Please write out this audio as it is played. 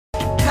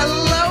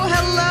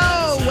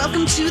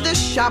to the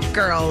Shop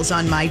Girls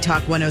on My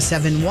Talk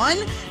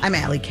 107.1. I'm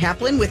Allie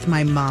Kaplan with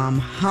my mom,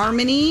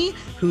 Harmony,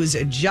 who's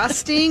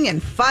adjusting and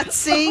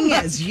futzing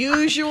as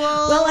usual.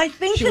 Well, I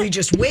think... Should we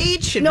just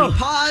wait? Should we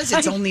pause?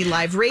 It's only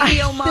live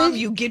radio, Mom.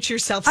 You get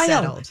yourself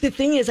settled. Know. The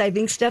thing is, I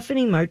think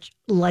Stephanie March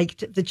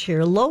liked the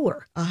chair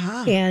lower.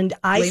 And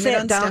I Blame sat it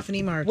on down.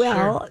 Stephanie March.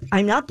 Well, sure.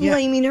 I'm not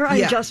blaming her.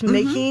 I'm just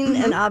making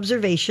an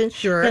observation.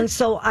 Sure. And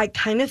so I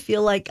kind of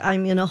feel like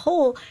I'm in a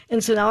hole.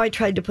 And so now I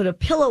tried to put a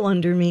pillow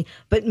under me,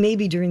 but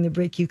maybe during the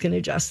break you can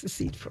adjust the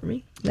seat for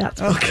me. That's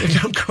okay.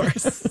 Of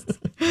course.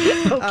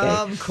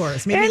 Of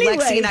course. Maybe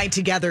Lexi and I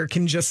together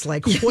can just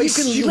hoist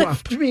you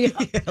lift up. Me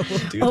up. Yeah, we'll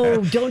do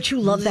that. Don't you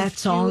love that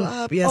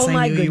song? Yes,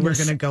 I knew you were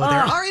going to go there.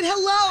 Oh. All right.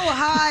 Hello.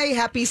 Hi.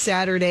 Happy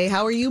Saturday.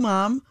 How are you,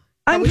 Mom?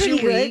 I'm pretty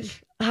good.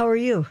 How are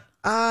you?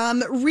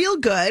 Real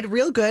good.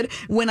 Real good.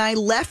 When I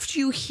left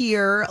you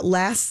here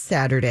last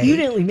Saturday. You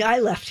didn't leave me. I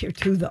left here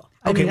too, though.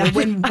 Okay,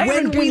 when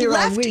we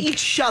left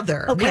each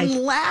other,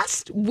 when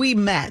last we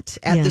met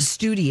at the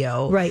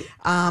studio, right?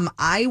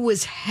 I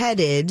was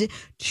headed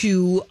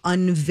to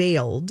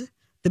Unveiled,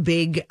 the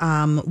big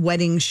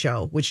wedding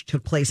show, which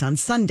took place on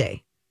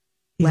Sunday.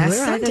 Last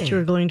Sunday. I thought you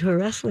were going to a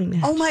wrestling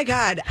match. Oh, my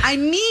God. I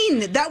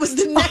mean, that was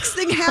the next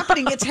thing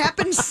happening. It's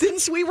happened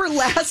since we were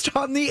last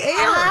on the air.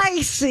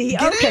 I see.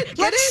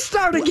 Let's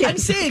start again. I'm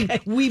saying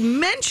we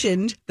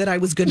mentioned that I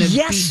was going to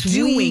be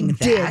doing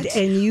that. Did,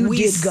 and you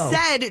did go. We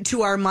said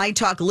to our My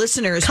Talk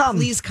listeners,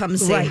 please come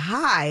say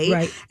hi.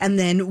 Right. And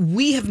then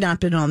we have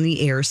not been on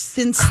the air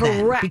since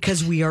then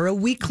because we are a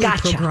weekly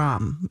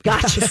program.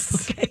 Gotcha.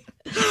 Yes.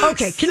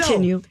 Okay,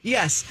 continue. So,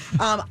 yes.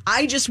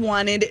 I just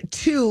wanted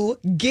to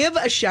give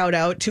a shout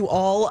out to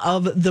all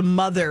of the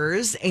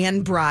mothers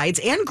and brides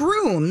and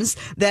grooms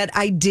that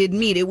I did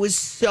meet. It was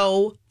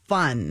so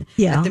fun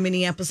at the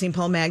Minneapolis St.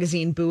 Paul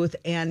Magazine booth,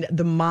 and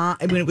the mom.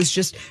 I mean, it was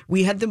just,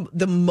 we had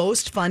the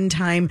most fun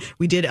time.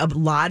 We did a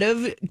lot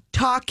of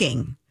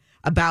talking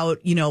about,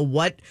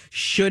 what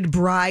should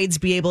brides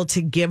be able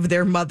to give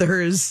their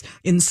mothers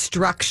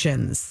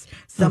instructions.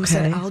 Some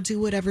said, I'll do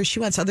whatever she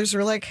wants. Others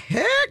were like, heck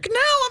no,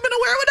 I'm going to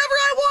wear whatever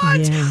I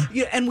want.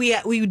 Yeah, and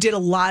we did a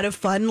lot of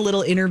fun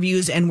little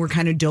interviews, and we're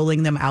kind of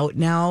doling them out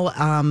now.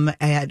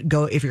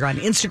 If you're on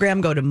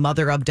Instagram, go to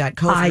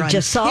motherof.co. I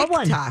just saw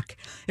one.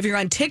 If you're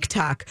on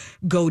TikTok,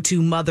 go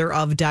to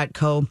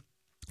motherof.co.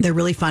 They're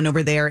really fun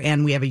over there,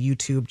 and we have a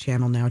YouTube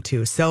channel now,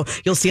 too. So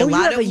you'll see a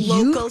lot of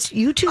locals.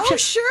 YouTube channel? Oh,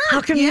 sure. How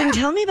come you didn't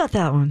tell me about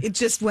that one? It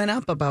just went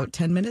up about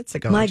 10 minutes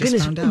ago. My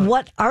goodness,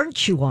 what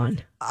aren't you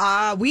on?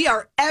 We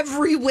are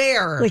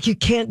everywhere. You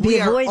can't be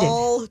avoided. We are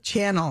all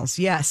channels.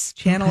 Yes,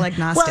 channel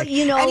agnostic.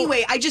 Well,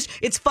 anyway,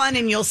 it's fun,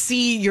 and you'll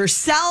see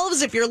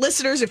yourselves if you're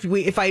listeners.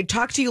 If I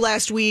talked to you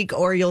last week,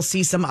 or you'll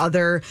see some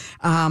other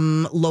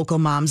local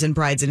moms and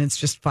brides, and it's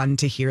just fun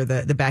to hear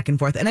the back and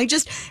forth. And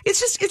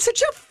it's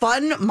such a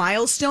fun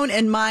milestone.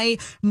 And my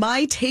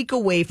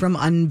takeaway from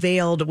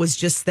Unveiled was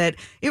just that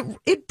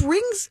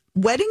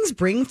weddings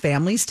bring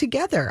families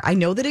together. I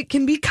know that it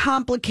can be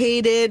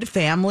complicated.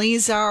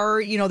 Families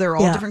are, they're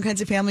all different kinds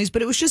of families,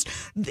 but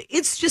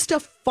it's just a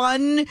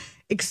fun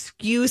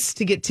excuse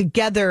to get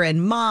together,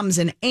 and moms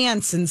and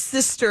aunts and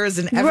sisters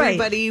and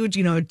everybody,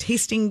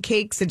 tasting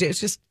cakes. And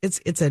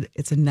it's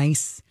a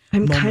nice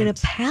moment. kind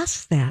of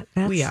past that.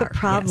 That's the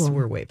problem. Yes,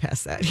 we're way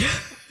past that.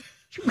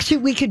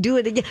 We could do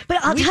it again.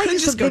 But I'll tell you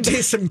something. Go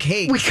taste some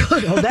cake. We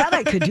could. Oh, that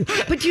I could do.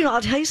 But, I'll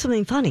tell you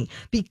something funny.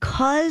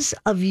 Because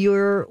of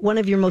one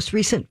of your most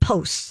recent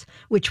posts,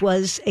 which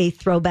was a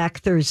throwback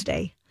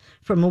Thursday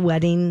from a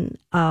wedding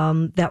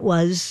that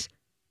was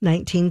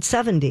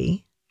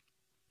 1970.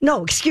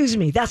 No, excuse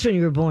me. That's when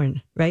you were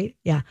born, right?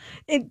 Yeah.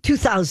 In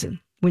 2000,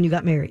 when you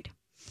got married.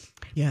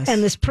 Yes.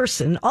 And this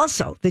person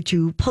also that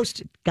you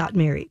posted got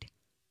married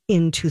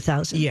in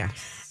 2000.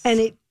 Yes. And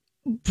it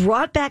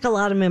brought back a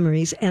lot of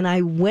memories, and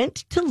I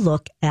went to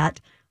look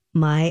at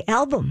my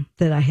album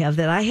that I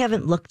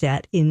haven't looked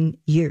at in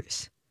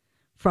years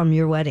from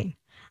your wedding.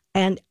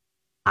 And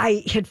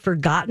I had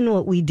forgotten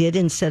what we did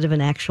instead of an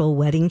actual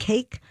wedding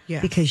cake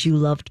because you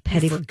loved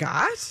petit fours. You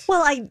forgot?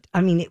 Well,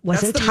 I mean, it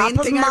wasn't That's the top main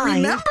of thing mind. I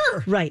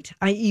remember. Right.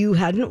 You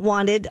hadn't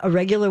wanted a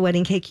regular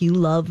wedding cake. You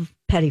love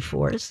petit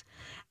fours.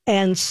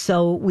 And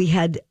so we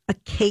had a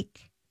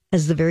cake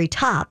as the very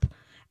top,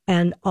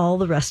 and all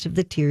the rest of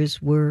the tiers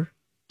were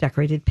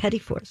decorated petit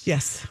fours.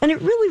 Yes. And it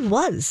really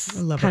was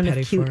kind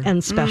of cute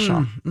and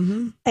special.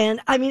 Mm-hmm.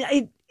 And I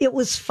mean, it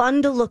was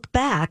fun to look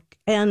back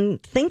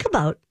and think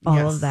about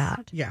all of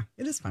that. Yeah,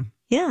 it is fun.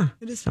 Yeah.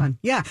 It is fun.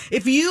 Yeah.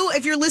 If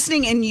you're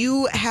listening and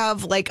you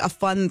have a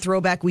fun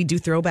throwback, we do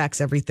throwbacks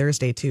every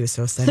Thursday too.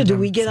 So do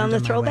we get on the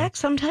throwback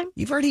sometime?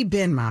 You've already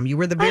been, Mom. You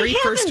were the very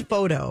first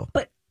photo.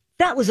 But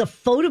that was a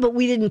photo, but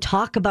we didn't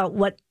talk about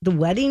what the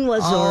wedding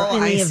was or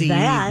any of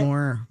that.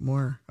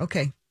 More.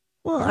 Okay.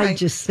 Well, right. I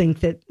just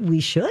think that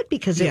we should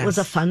because it was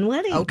a fun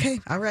wedding.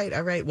 Okay. All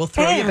right. We'll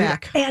throw you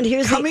back. And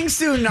here's coming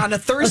soon on a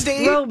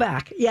Thursday.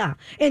 Throwback. Yeah.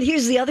 And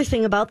here's the other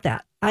thing about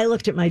that. I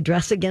looked at my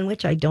dress again,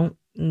 which I don't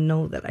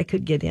know that I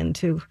could get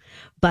into,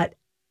 but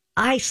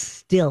I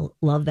still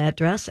love that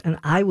dress, and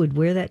I would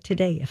wear that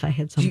today if I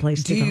had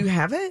someplace to go. Do you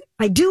have it?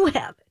 I do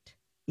have it.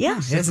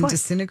 Yes. It hasn't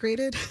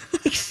disintegrated?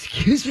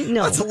 Excuse me?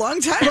 No. It's a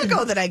long time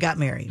ago that I got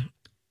married.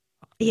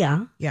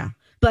 Yeah. Yeah.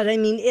 But I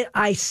mean,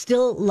 I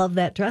still love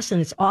that dress,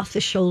 and it's off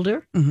the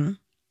shoulder,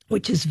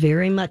 which is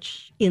very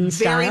much in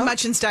style. Very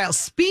much in style.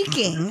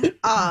 Speaking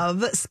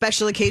of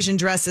special occasion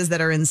dresses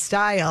that are in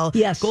style,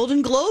 yes.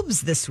 Golden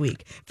Globes this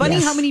week. Funny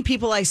how many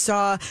people I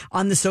saw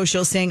on the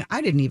social saying,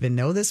 I didn't even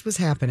know this was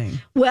happening.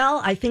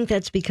 Well, I think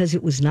that's because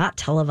it was not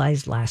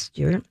televised last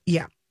year.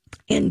 Yeah.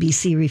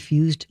 NBC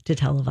refused to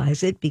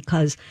televise it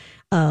because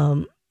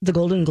the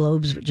Golden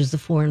Globes, which is the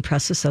Foreign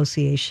Press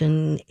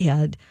Association,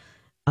 had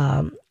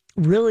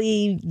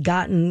really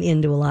gotten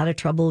into a lot of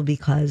trouble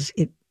because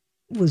it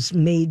was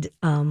made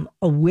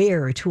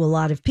aware to a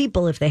lot of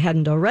people, if they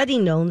hadn't already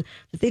known,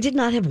 that they did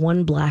not have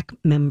one black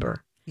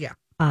member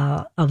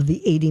of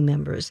the 80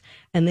 members.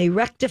 And they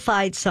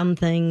rectified some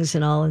things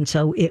and all, and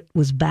so it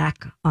was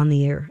back on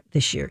the air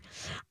this year.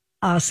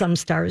 Some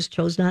stars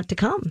chose not to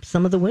come.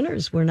 Some of the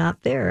winners were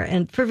not there,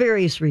 and for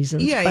various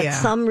reasons. But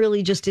some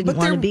really just didn't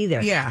want to be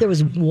there. Yeah. There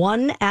was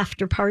one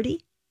after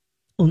party.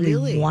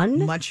 Only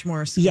one? Much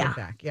more scaled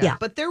back. Yeah.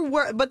 But there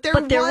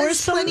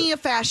was plenty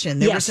of fashion.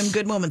 There were some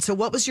good moments. So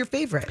what was your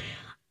favorite?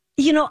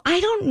 You know, I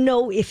don't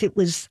know if it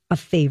was a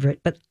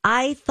favorite, but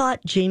I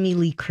thought Jamie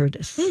Lee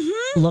Curtis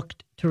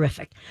looked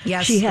terrific.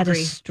 Yes, she had a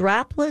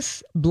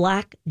strapless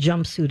black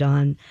jumpsuit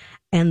on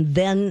and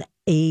then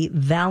a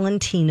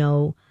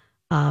Valentino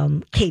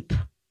cape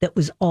that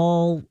was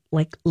all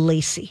like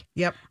lacy.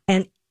 Yep.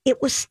 And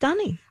it was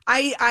stunning.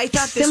 I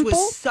thought this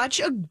was such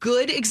a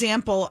good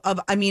example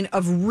of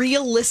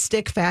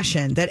realistic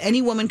fashion that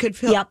any woman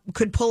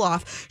could pull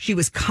off. She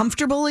was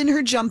comfortable in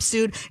her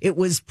jumpsuit. It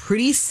was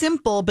pretty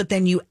simple, but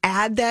then you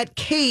add that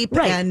cape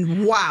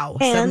and wow,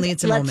 suddenly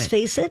it's a moment. Let's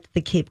face it,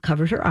 the cape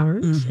covered her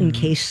arms in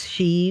case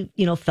she,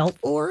 felt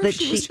or that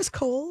she was just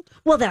cold.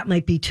 Well, that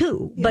might be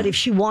too. Yeah. But if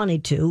she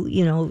wanted to,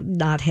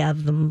 not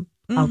have them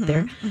out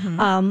there.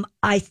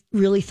 I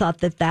really thought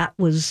that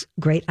was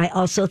great. I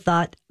also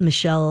thought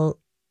Michelle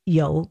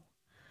Yeoh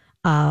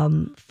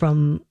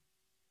from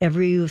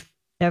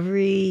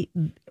Everything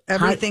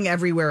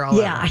Everywhere All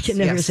I can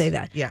never say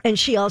that. Yeah. And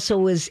she also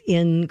was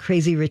in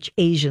Crazy Rich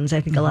Asians.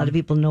 I think a lot of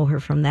people know her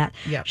from that.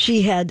 Yep.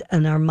 She had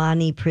an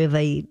Armani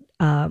Privé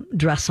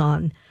dress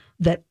on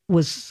that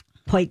was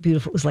quite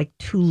beautiful. It was like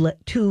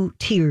two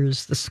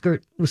tiers. The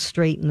skirt was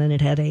straight, and then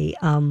it had a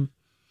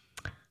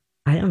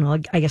I don't know,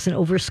 I guess an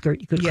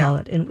overskirt you could call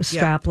it, and it was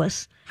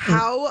strapless.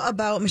 How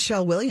about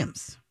Michelle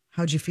Williams?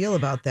 How'd you feel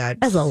about that?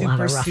 There's a lot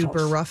of ruffles.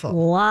 Super ruffle. A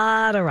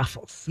lot of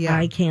ruffles. Yeah.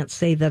 I can't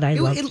say that I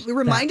loved it. It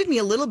reminded me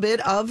a little bit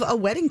of a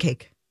wedding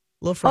cake.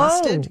 A little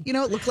frosted. It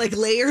looked like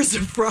layers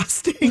of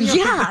frosting.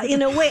 Yeah,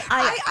 in a way.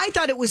 I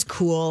thought it was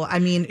cool. I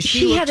mean,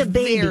 she had a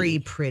baby. Very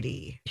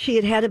pretty.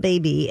 She had a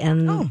baby,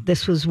 and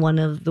this was one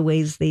of the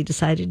ways they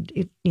decided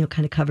it,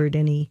 kind of covered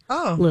any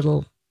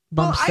little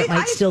bumps that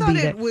might still be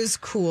there. It was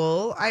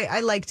cool.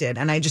 I liked it,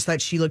 and I just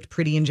thought she looked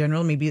pretty in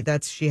general. Maybe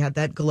she had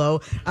that glow.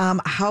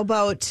 How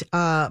about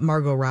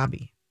Margot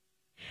Robbie?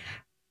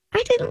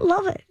 I didn't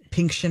love it.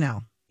 Pink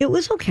Chanel. It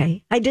was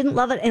okay. I didn't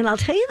love it, and I'll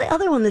tell you the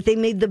other one that they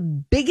made the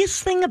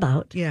biggest thing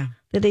about. Yeah.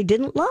 That they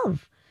didn't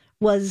love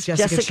was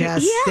Jessica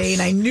Chastain. Yes.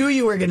 I knew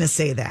you were going to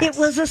say that. It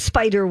was a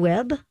spider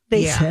web.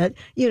 They said,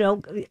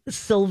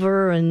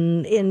 silver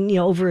and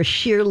over a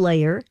sheer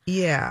layer.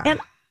 Yeah. And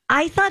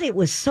I thought it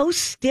was so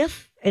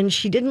stiff. And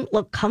she didn't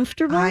look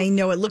comfortable. I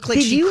know. It looked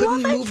like she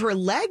couldn't move her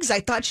legs.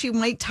 I thought she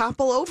might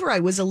topple over. I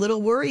was a little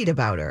worried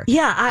about her.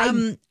 Yeah. I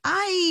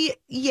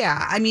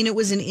mean, it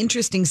was an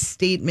interesting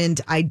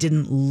statement. I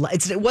didn't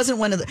it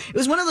wasn't it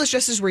was one of those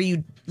dresses where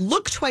you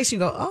look twice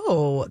and you go,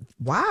 oh,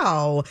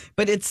 wow.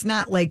 But it's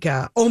not like,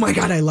 oh my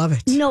God, I love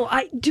it. No,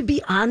 to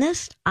be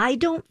honest, I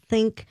don't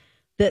think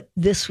that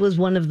this was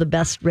one of the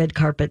best red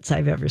carpets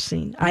I've ever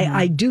seen.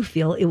 I do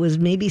feel it was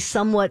maybe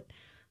somewhat,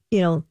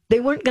 they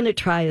weren't going to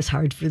try as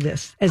hard for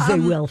this as they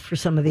will for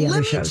some of the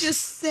other shows. Let me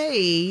just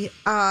say,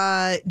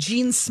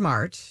 Jean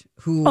Smart,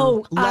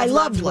 who I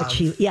loved what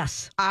she,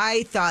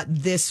 I thought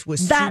this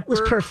was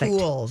super perfect.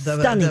 Cool.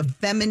 Stunning. The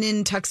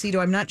feminine tuxedo.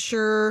 I'm not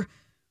sure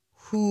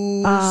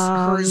whose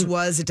hers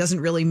was. It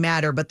doesn't really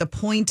matter. But the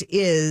point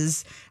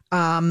is,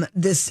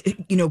 this,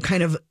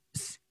 kind of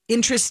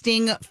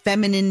interesting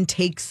feminine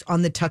takes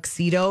on the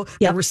tuxedo. Yep.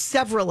 There were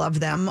several of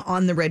them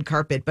on the red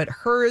carpet, but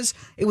hers,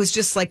 it was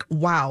just like,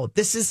 wow,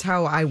 this is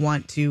how I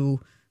want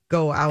to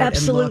go out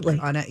and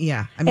look on it.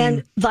 Yeah. I mean,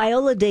 and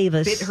Viola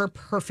Davis fit her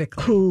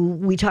perfectly. Who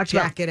we talked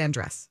about. Jacket and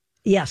dress.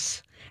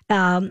 Yes.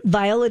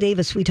 Viola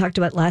Davis, we talked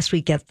about last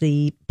week at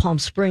the Palm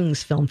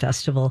Springs Film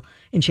Festival,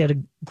 and she had a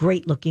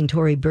great looking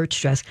Tory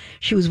Burch dress.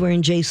 She was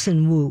wearing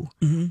Jason Wu,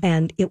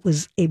 and it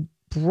was a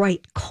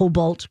bright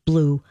cobalt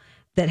blue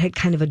that had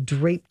kind of a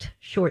draped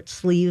short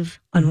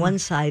sleeve on one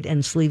side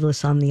and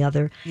sleeveless on the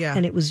other. Yeah.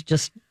 And it was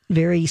just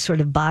very sort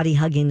of body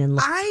hugging and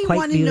looked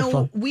quite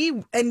beautiful.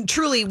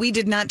 We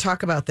did not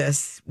talk about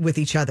this with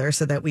each other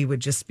so that we would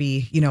just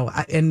be,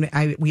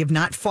 we have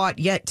not fought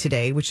yet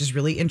today, which is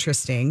really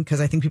interesting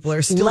because I think people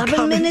are still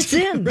 11 minutes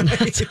in.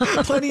 Right?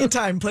 Plenty of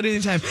time.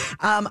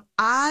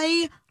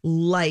 I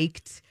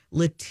liked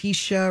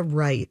Letitia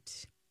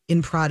Wright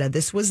in Prada.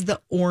 This was the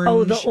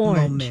orange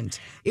moment.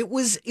 It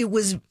was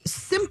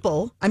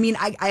simple. I mean,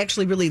 I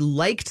actually really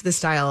liked the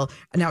style.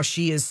 Now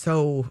she is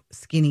so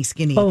skinny.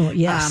 Oh,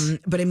 yes.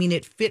 But I mean,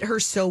 it fit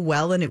her so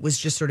well, and it was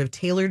just sort of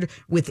tailored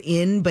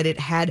within, but it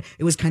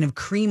was kind of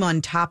cream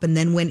on top and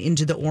then went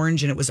into the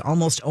orange, and it was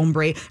almost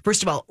ombre.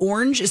 First of all,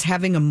 orange is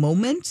having a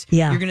moment.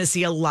 Yeah. You're going to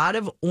see a lot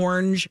of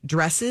orange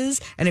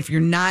dresses. And if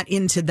you're not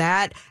into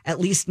that,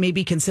 at least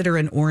maybe consider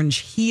an orange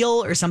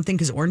heel or something,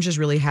 because orange is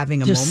really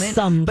having a moment.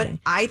 Something. But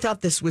I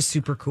thought this was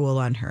super cool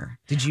on her.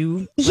 Did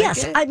you?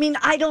 Yes. Like it? I mean,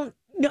 I don't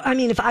know. I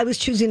mean, if I was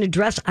choosing a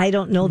dress, I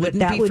don't know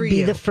that would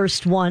be the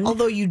first one.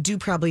 Although you do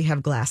probably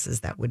have glasses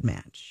that would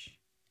match.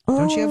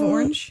 Don't you have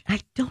orange? I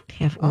don't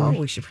have orange.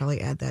 Oh, we should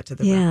probably add that to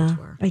the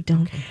repertoire. I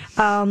don't. Okay.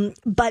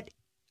 But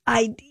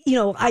I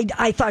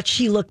thought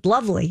she looked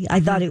lovely. I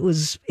thought it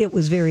was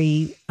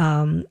very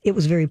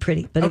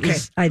pretty,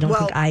 but I don't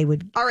think I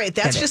would. All right.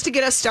 That's just to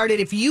get us started.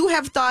 If you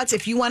have thoughts,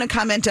 if you want to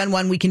comment on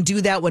one, we can do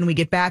that when we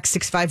get back.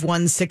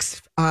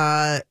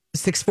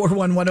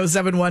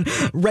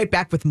 651-641-1071. Right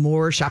back with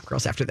more Shop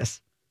Girls after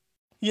this.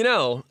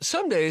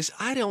 Some days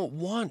I don't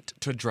want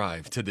to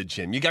drive to the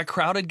gym. You got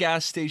crowded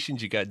gas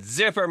stations, you got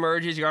zipper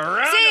merges, you got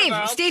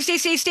roundabouts.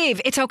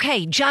 Steve, it's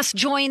okay. Just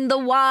join the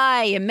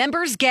Y.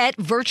 Members get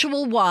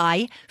virtual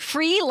Y,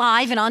 free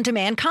live and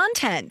on-demand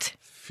content.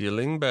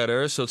 Feeling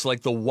better, so it's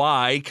like the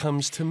Y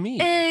comes to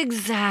me.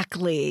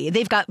 Exactly.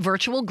 They've got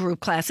virtual group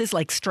classes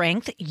like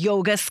strength,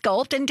 yoga,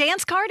 sculpt, and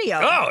dance cardio.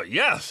 Oh,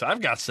 yes,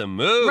 I've got some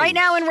moves. Right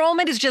now,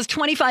 enrollment is just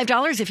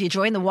 $25 if you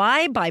join the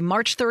Y by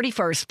March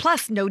 31st.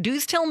 Plus, no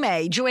dues till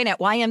May. Join at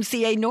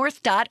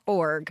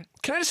ymcanorth.org.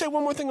 Can I just say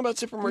one more thing about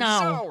zipper merges?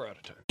 No. Oh, we're out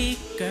of time.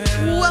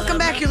 Welcome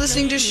back. You're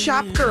listening to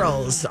Shop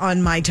Girls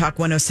on My Talk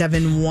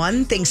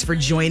 107.1. Thanks for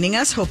joining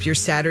us. Hope your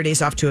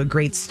Saturday's off to a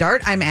great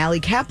start. I'm Allie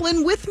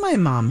Kaplan with my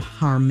mom,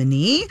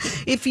 Harmony.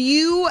 If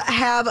you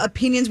have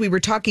opinions, we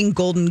were talking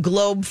Golden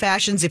Globe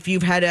fashions. If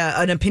you've had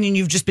an opinion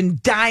you've just been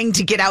dying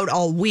to get out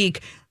all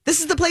week, this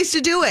is the place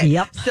to do it.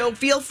 Yep. So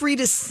feel free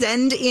to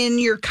send in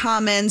your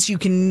comments. You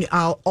can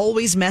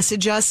always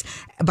message us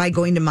by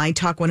going to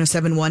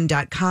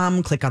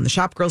mytalk1071.com. Click on the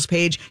Shop Girls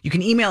page. You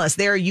can email us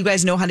there. You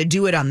guys know how to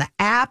do it on the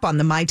app, on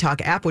the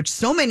MyTalk app, which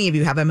so many of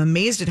you have. I'm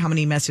amazed at how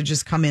many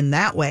messages come in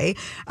that way.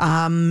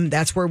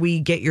 That's where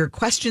we get your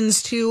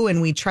questions to,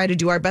 and we try to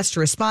do our best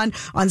to respond.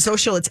 On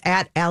social, it's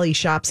at Allie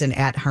Shops and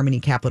at Harmony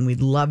Kaplan. We'd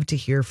love to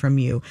hear from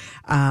you.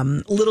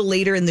 A little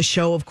later in the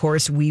show, of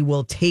course, we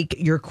will take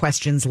your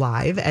questions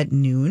live at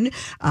noon.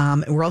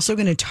 We're also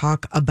going to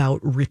talk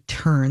about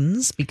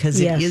returns because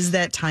it is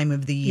that time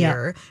of the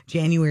year.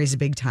 January is a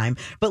big time.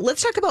 But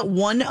let's talk about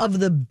one of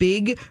the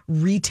big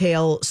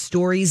retail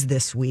stories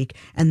this week,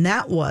 and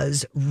that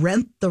was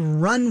Rent the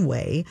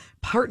Runway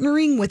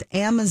partnering with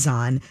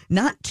Amazon,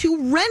 not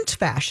to rent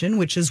fashion,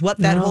 which is what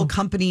that whole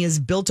company is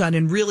built on,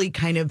 and really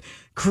kind of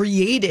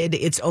created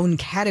its own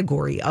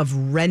category of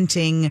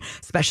renting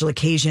special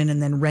occasion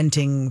and then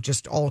renting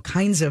just all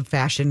kinds of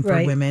fashion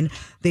for women.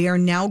 They are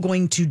now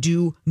going to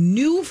do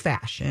new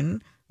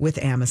fashion with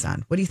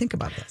Amazon. What do you think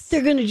about this?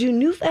 They're going to do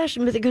new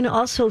fashion, but they're going to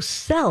also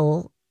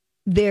sell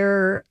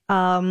their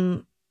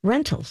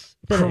rentals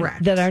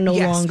that are no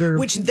longer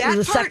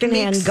the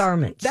secondhand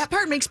garments. That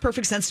part makes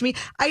perfect sense to me.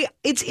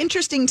 It's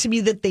interesting to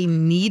me that they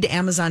need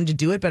Amazon to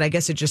do it, but I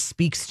guess it just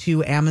speaks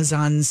to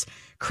Amazon's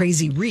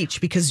crazy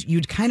reach, because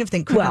you'd kind of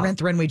think, couldn't Rent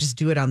the Runway just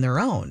do it on their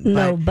own?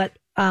 But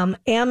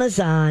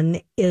Amazon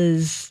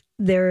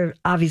they're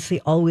obviously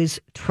always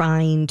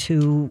trying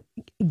to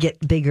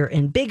get bigger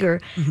and bigger,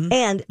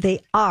 and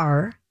they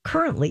are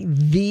currently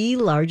the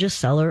largest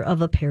seller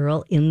of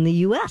apparel in the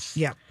U.S.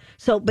 Yeah.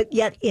 So, but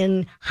yet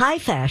in high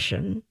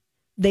fashion,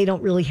 they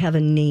don't really have a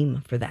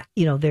name for that.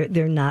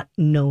 They're not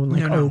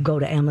known go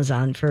to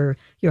Amazon for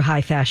your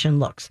high fashion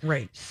looks.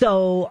 Right.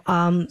 So,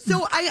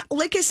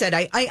 like I said,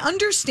 I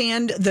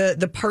understand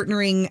the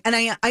partnering, and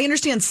I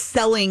understand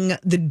selling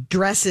the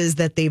dresses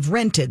that they've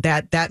rented.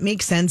 That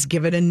makes sense.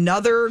 Give it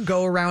another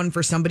go around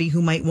for somebody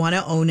who might want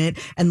to own it.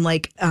 And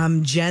like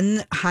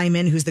Jen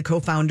Hyman, who's the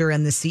co-founder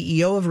and the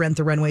CEO of Rent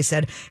the Runway,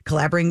 said,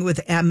 collaborating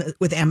with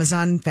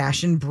Amazon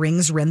Fashion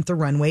brings Rent the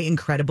Runway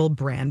incredible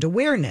brand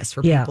awareness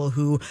for people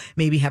who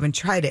maybe haven't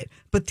tried it.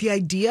 But the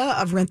idea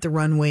of Rent the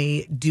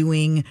Runway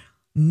doing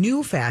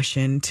new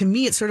fashion, to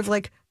me, it's sort of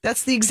like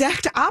that's the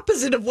exact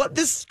opposite of what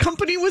this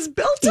company was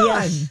built on.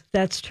 Yes,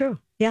 that's true.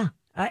 Yeah.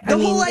 The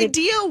whole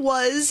idea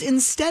was,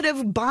 instead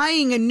of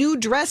buying a new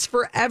dress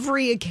for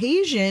every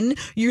occasion,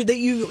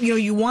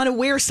 you want to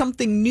wear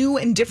something new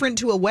and different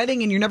to a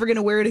wedding and you're never going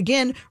to wear it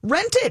again,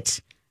 rent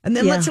it and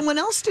then let someone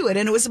else do it.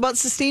 And it was about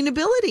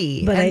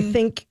sustainability. But I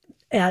think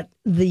at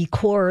the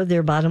core,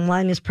 their bottom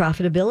line is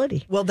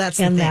profitability. Well, that's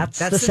the thing. That's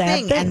the sad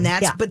thing. And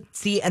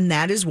and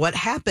that is what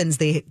happens.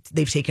 They've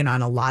taken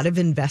on a lot of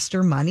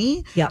investor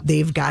money. Yep.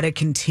 They've got to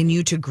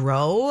continue to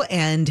grow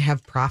and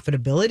have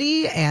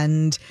profitability,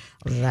 and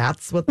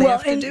that's what they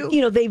have to do.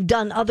 You know, they've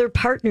done other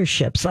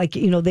partnerships. Like,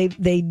 you know, they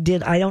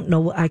did, I don't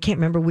know, I can't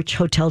remember which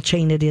hotel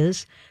chain it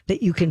is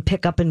that you can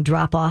pick up and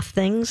drop off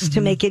things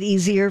to make it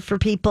easier for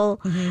people.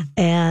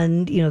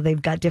 And, you know,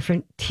 they've got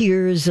different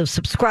tiers of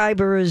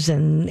subscribers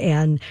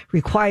and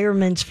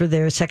requirements for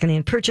their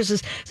secondhand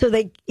purchases. So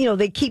they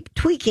keep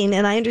tweaking,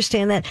 and I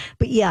understand that.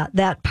 But yeah,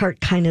 that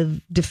part kind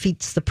of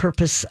defeats the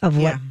purpose of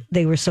what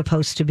they were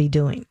supposed to be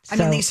doing. I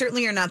mean, they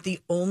certainly are not the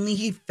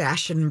only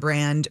fashion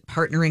brand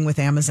partnering with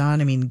Amazon.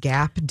 I mean,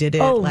 Gap did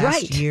it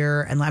last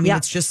year. And I mean,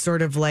 it's just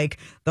sort of like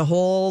the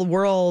whole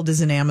world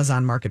is an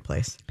Amazon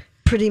marketplace.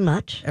 Pretty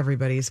much.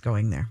 Everybody's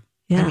going there.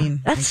 Yeah. I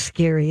mean, that's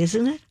scary,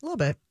 isn't it? A little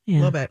bit. Yeah. A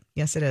little bit.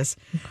 Yes, it is.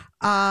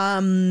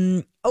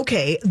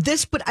 Okay.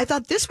 But I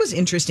thought this was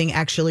interesting,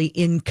 actually,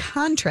 in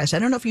contrast. I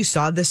don't know if you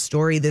saw this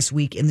story this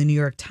week in the New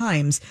York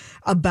Times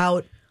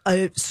about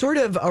a sort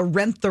of a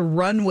Rent the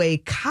Runway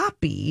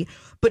copy,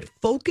 but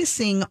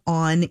focusing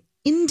on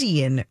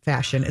Indian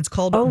fashion. It's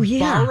called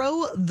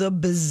Borrow the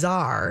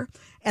Bazaar.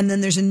 And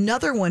then there's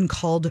another one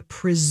called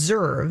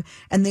Preserve.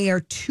 And they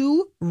are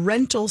two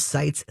rental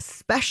sites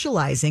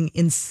specializing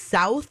in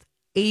South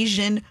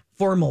Asian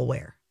formal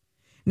wear.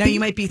 Now, you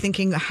might be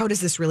thinking, how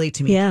does this relate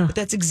to me? Yeah. But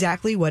that's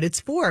exactly what it's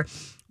for.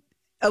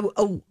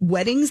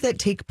 Weddings that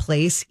take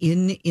place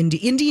in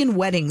Indian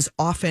weddings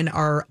often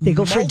are they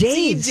go for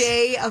days.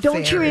 Day affairs.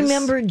 Don't you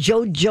remember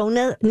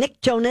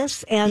Nick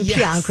Jonas and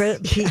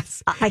Priyanka?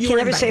 Yes. I can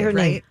never say her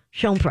name.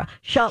 Chopra.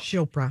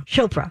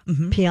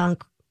 Mm-hmm.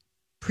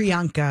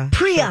 Priyanka.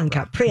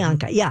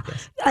 Yeah.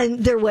 Yes. And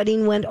their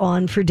wedding went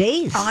on for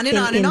days. On and in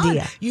on and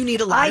India. on. You need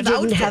a lot of I didn't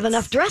outfits. have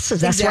enough dresses.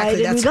 That's why I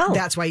didn't go.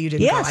 That's why you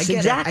didn't go. I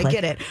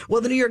get it.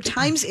 Well, the New York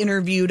Times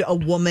interviewed a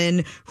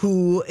woman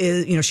who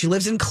is, she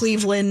lives in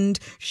Cleveland.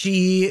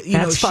 She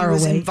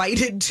was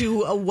invited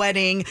to a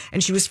wedding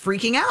and she was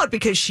freaking out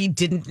because she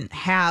didn't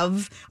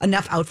have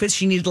enough outfits.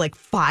 She needed like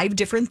 5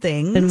 different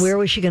things. And where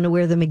was she going to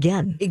wear them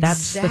again? Exactly.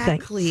 That's the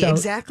thing.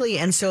 Exactly.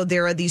 And so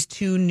there are these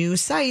 2 new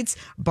sites,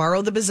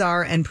 Borrow the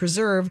Bazaar and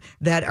Preserve,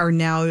 that are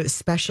now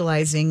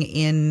specializing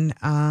in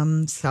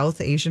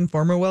South Asian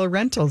formal wear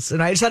rentals.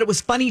 And I just thought it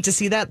was funny to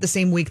see that the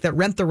same week that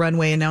Rent the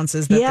Runway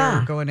announces that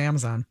they're going to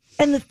Amazon.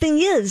 And the thing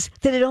is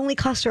that it only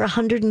cost her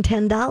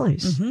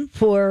 $110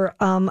 for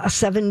a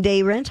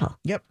 7-day rental.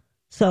 Yep.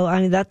 So,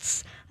 I mean,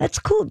 that's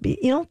cool.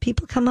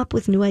 People come up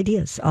with new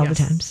ideas all the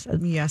time. So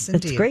yes,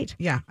 indeed. That's great.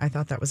 Yeah, I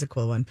thought that was a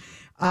cool one.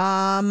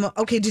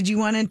 Okay, do you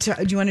want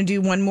to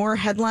do one more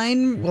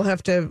headline? We'll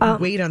have to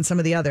wait on some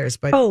of the others.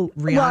 But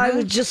Rihanna? Well, I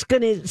was just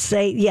going to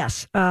say,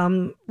 yes,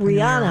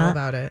 Rihanna, all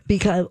about it.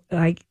 because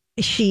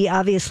she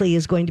obviously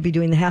is going to be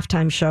doing the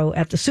halftime show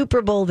at the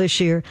Super Bowl this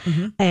year.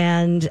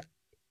 And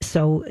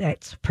so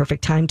it's a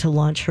perfect time to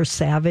launch her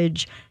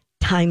Savage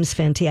Times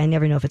Fenty. I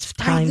never know if it's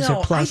Times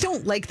or Plus. I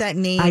don't like that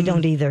name. I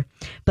don't either.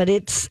 But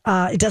it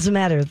doesn't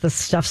matter. The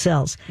stuff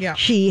sells. Yeah.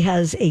 She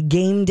has a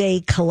game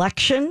day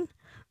collection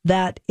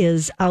that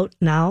is out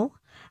now.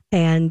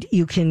 And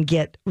you can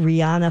get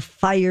Rihanna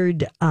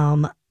fired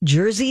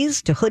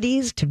jerseys to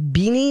hoodies to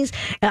beanies.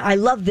 And I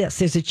love this.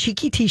 There's a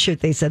cheeky T-shirt,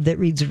 they said, that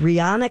reads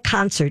Rihanna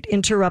concert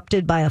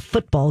interrupted by a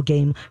football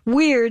game.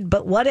 Weird,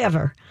 but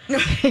whatever.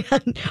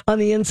 And on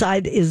the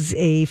inside is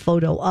a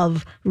photo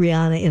of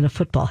Rihanna in a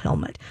football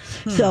helmet.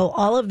 So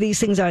all of these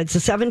things it's a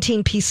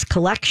 17-piece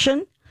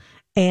collection.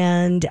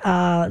 And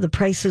the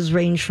prices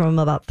range from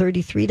about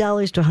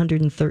 $33 to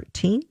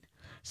 $113.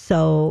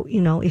 So,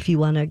 if you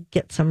want to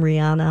get some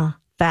Rihanna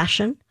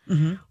fashion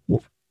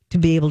to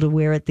be able to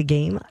wear at the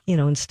game,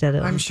 instead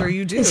of... I'm sure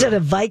you do. Instead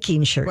of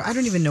Viking shirts. Well, I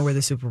don't even know where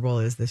the Super Bowl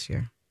is this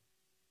year.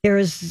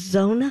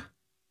 Arizona?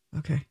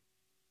 Okay.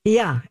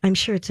 Yeah, I'm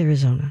sure it's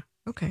Arizona.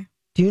 Okay.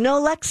 Do you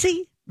know,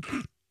 Lexi?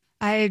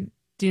 I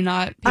do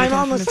not. I'm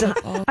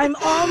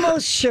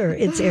almost sure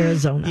it's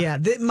Arizona. Yeah,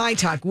 my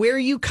talk, where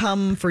you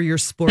come for your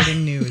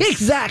sporting news.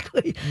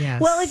 Exactly. Yes.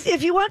 Well,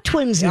 if you want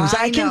Twins news,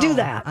 I can do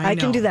that. I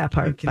can do that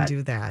part. You can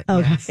do that.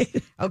 Okay.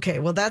 Yes. Okay.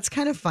 Well, that's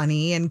kind of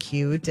funny and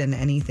cute, and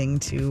anything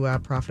to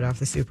profit off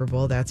the Super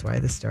Bowl. That's why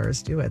the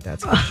stars do it.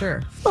 That's for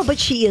sure. Well, but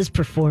she is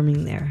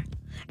performing there.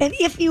 And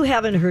if you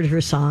haven't heard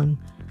her song,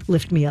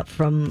 Lift Me Up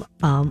from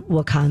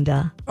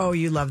Wakanda. Oh,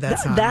 you love that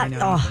song.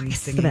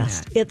 It's the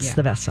best. It's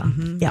the best song.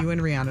 Mm-hmm. Yeah. You and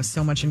Rihanna,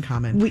 so much in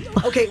common.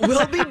 Okay,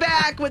 we'll be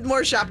back with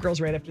more Shop Girls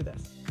right after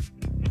this.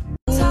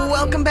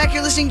 Welcome back.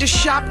 You're listening to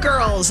Shop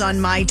Girls on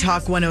My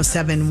Talk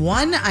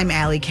 107.1. I'm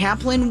Allie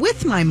Kaplan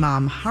with my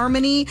mom,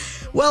 Harmony.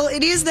 Well,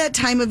 it is that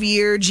time of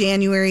year,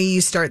 January.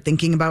 You start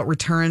thinking about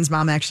returns.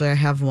 Mom, actually, I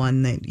have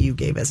one that you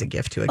gave as a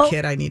gift to a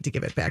kid. I need to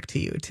give it back to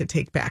you to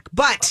take back.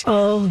 But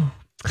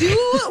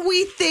Do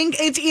we think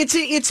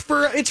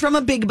it's from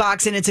a big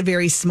box and it's a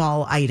very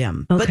small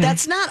item, but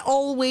that's not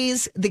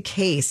always the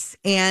case.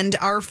 And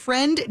our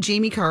friend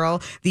Jamie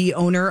Carl, the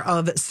owner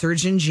of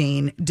Surgeon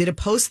Jane, did a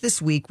post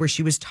this week where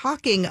she was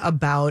talking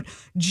about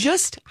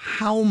just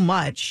how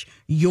much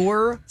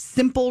your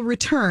simple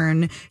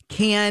return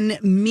can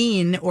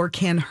mean or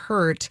can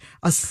hurt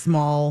a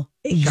small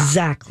shop.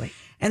 Exactly.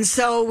 And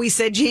so we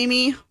said,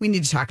 Jamie, we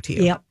need to talk to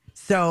you. Yep.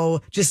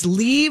 So just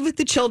leave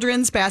the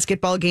children's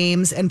basketball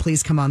games and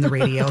please come on the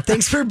radio.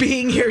 Thanks for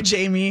being here,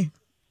 Jamie.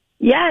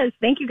 Yes,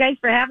 thank you guys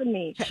for having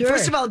me. Sure.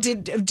 First of all,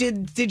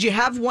 did you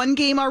have one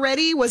game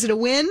already? Was it a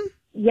win?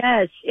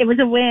 Yes, it was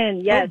a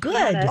win. Yes. Oh,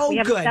 good. We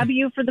have good. a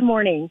W for the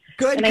morning.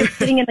 Good. And I'm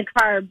sitting in the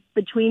car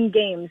between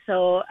games,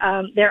 so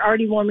they're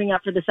already warming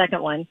up for the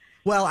second one.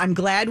 Well, I'm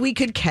glad we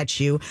could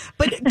catch you.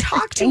 But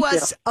talk to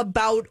us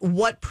about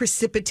what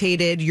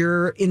precipitated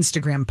your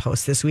Instagram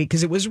post this week,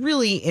 because it was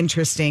really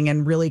interesting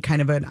and really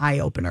kind of an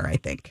eye-opener, I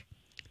think.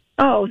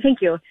 Oh,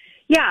 thank you.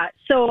 Yeah,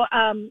 so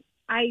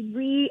I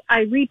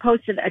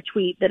reposted a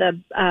tweet that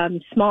a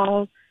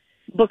small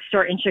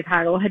bookstore in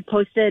Chicago had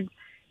posted.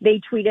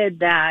 They tweeted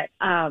that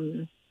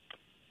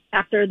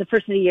after the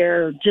first of the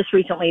year, just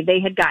recently, they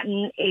had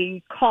gotten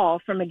a call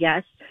from a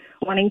guest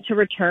wanting to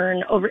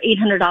return over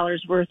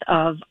 $800 worth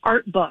of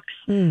art books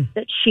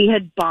that she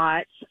had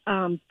bought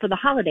for the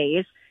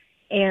holidays.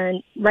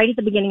 And right at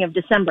the beginning of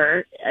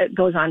December, it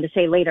goes on to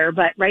say later,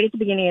 but right at the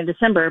beginning of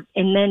December,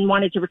 and then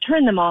wanted to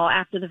return them all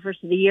after the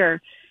first of the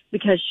year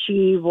because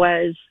she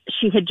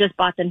had just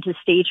bought them to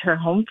stage her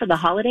home for the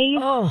holidays.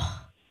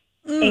 Oh.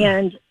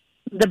 And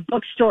the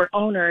bookstore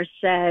owner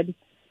said,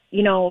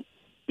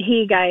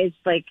 hey guys,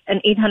 like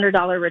an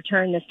 $800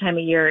 return this time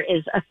of year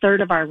is a third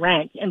of our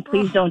rent, and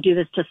please don't do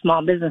this to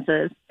small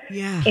businesses.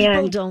 Yeah,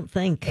 people don't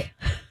think.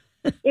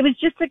 It was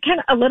just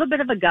a little bit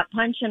of a gut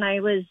punch, and I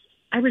was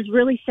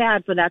really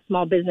sad for that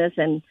small business.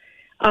 And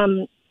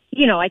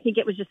I think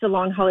it was just a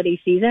long holiday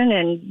season,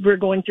 and we're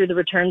going through the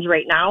returns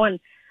right now. And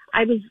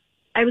I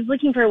was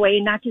looking for a way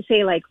not to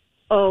say like,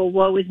 oh,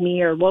 woe is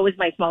me or woe is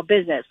my small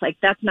business. Like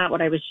that's not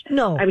what I was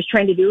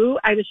trying to do.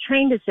 I was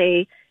trying to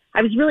say,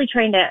 I was really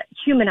trying to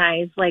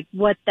humanize like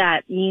what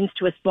that means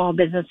to a small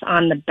business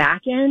on the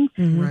back end,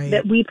 right.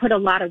 That we put a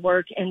lot of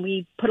work and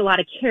we put a lot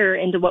of care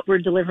into what we're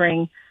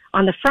delivering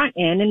on the front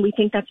end. And we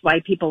think that's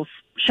why people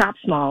shop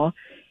small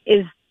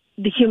is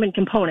the human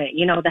component,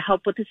 the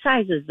help with the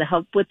sizes, the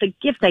help with the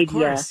gift idea.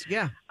 Course,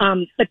 yeah.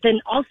 But then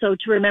also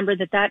to remember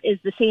that is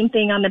the same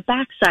thing on the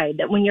backside,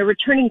 that when you're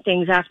returning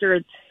things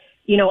after,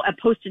 a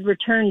posted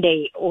return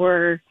date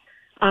or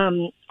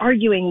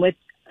arguing with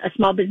a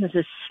small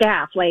business's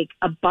staff, like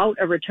about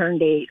a return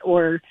date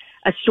or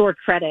a store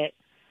credit,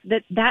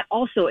 that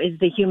also is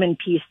the human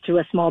piece to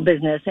a small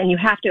business. And you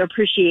have to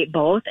appreciate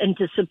both and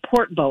to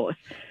support both.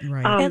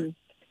 Right.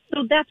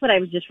 So that's what I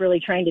was just really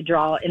trying to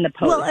draw in the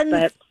post. Well,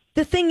 and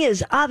the thing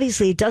is,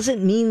 obviously, it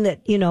doesn't mean that,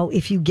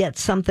 if you get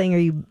something or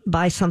you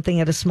buy something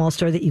at a small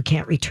store that you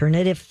can't return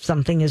it if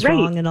something is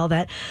wrong and all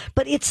that.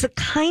 But it's the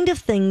kind of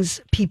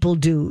things people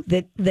do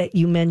that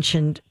you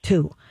mentioned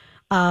too.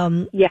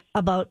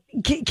 About,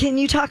 can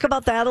you talk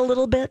about that a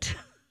little bit?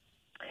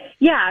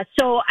 Yeah.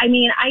 So, I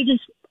mean,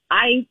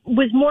 I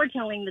was more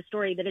telling the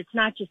story that it's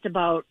not just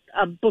about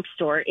a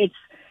bookstore. It's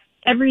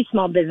every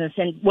small business,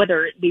 and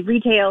whether it be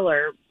retail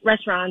or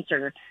restaurants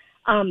or,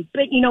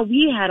 but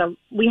we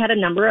had a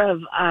number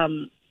of,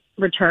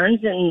 returns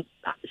in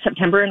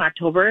September and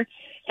October.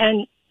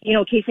 And,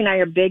 Casey and I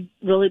are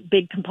really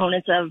big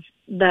components of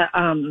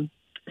the,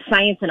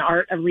 science and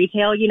art of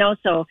retail,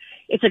 so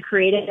it's a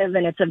creative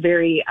and it's a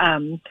very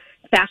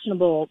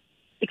fashionable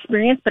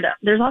experience, but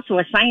there's also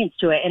a science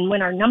to it. And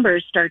when our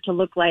numbers start to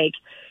look like,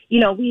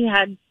 we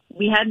had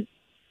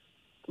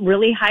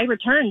really high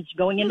returns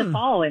going into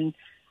fall. And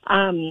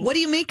what do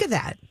you make of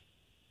that?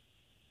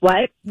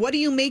 What do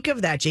you make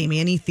of that, Jamie?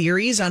 Any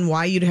theories on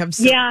why you'd have?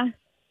 Yeah.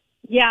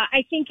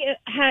 I think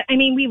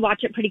we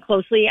watch it pretty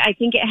closely. I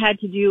think it had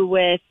to do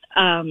with,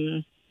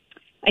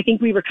 I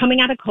think we were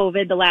coming out of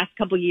COVID the last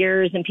couple of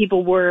years and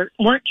people weren't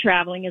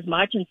traveling as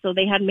much. And so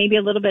they had maybe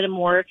a little bit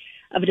more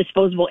of a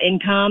disposable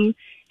income.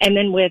 And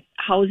then with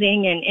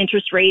housing and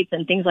interest rates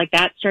and things like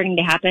that starting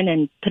to happen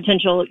and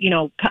potential,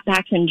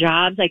 cutbacks in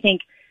jobs, I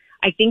think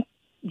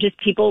just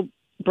people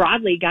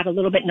broadly got a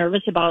little bit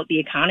nervous about the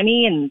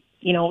economy and,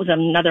 it was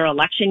another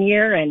election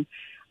year. And,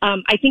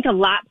 I think a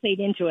lot played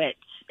into it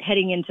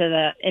heading into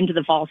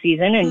the fall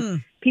season,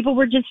 and people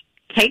were just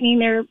tightening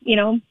their,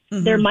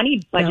 their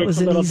money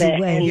budgets a little bit.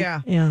 And,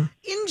 yeah.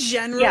 In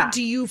general,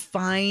 do you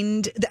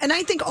find, and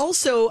I think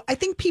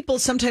people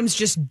sometimes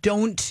just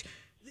don't,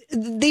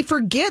 they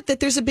forget that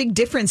there's a big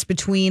difference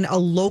between a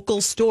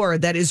local store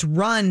that is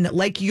run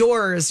like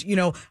yours,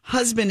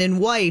 husband and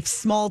wife,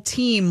 small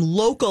team,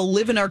 local,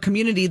 live in our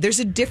community. There's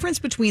a difference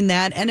between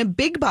that and a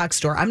big box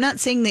store. I'm not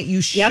saying that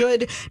you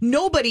should.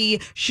 Nobody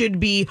should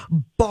be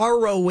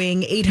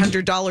borrowing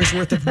 $800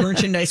 worth of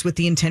merchandise with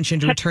the intention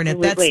to return it.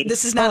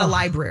 This is not a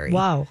library.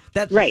 Wow.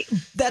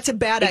 That's a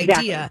bad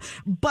idea.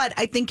 But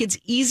I think it's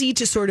easy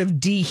to sort of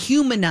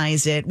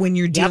dehumanize it when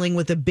you're dealing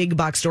with a big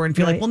box store and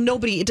feel like, well,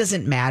 it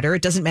doesn't matter.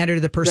 It doesn't matter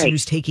to the person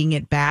who's taking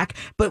it back.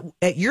 But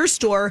at your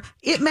store,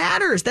 it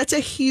matters. That's a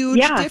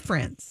huge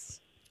difference.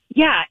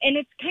 Yeah. And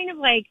it's kind of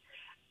like,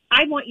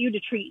 I want you to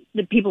treat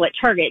the people at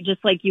Target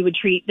just like you would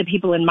treat the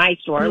people in my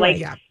store.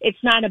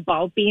 It's not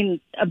about being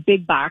a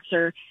big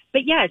boxer.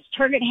 But yes,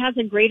 Target has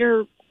a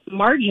greater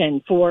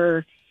margin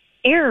for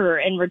error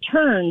and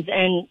returns.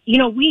 And,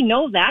 we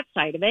know that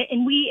side of it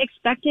and we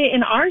expect it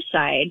in our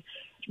side.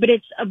 But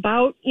it's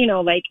about,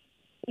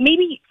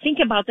 maybe think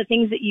about the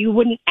things that you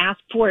wouldn't ask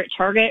for at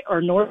Target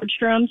or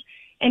Nordstrom's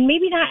and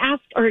maybe not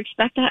ask or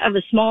expect that of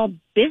a small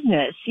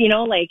business.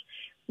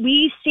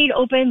 We stayed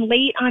open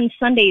late on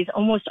Sundays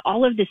almost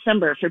all of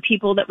December for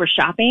people that were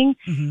shopping.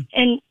 Mm-hmm.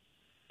 And,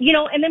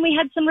 and then we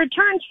had some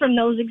returns from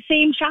those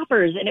same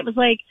shoppers. And it was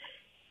like,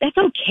 that's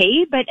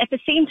okay. But at the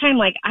same time,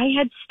 I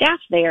had staff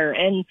there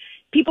and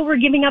people were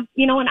giving up,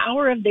 an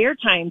hour of their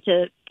time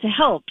to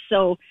help.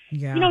 So,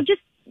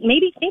 just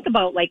maybe think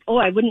about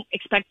I wouldn't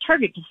expect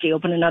Target to stay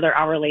open another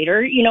hour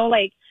later,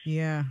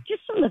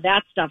 just some of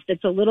that stuff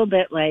that's a little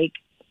bit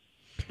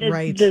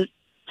the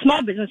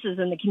small businesses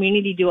in the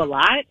community do a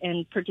lot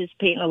and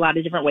participate in a lot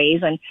of different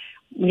ways. And,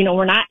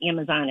 we're not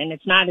Amazon and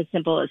it's not as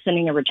simple as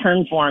sending a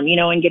return form,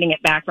 and getting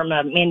it back from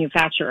a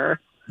manufacturer.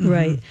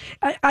 Right.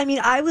 I mean,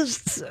 I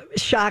was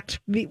shocked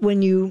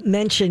when you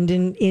mentioned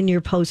in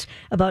your post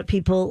about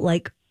people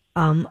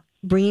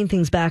bringing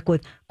things back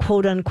with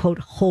quote unquote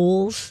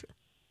holes.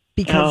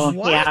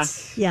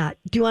 Because yeah.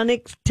 Do you want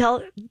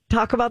to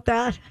talk about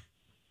that?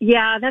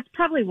 Yeah, that's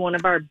probably one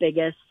of our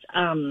biggest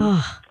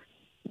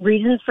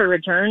reasons for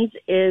returns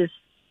is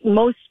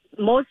most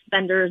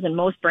vendors and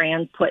most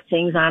brands put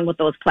things on with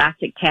those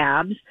plastic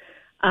tabs.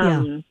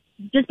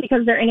 Just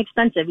because they're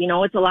inexpensive.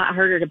 It's a lot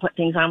harder to put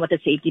things on with a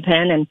safety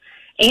pin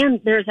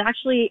and there's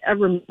actually a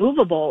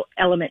removable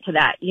element to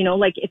that.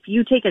 If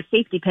you take a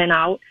safety pin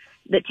out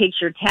that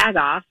takes your tag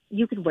off,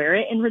 you could wear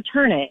it and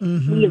return it.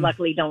 Mm-hmm. We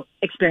luckily don't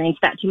experience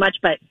that too much,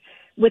 but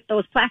with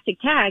those plastic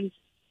tags,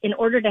 in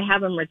order to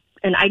have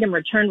an item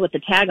returned with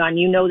the tag on,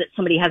 that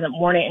somebody hasn't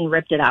worn it and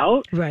ripped it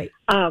out. Right.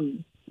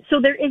 So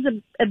there is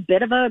a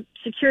bit of a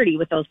security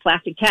with those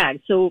plastic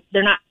tags. So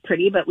they're not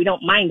pretty, but we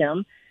don't mind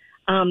them.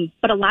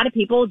 But a lot of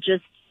people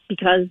just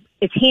because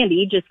it's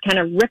handy, just kind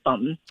of rip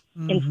them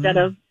instead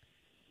of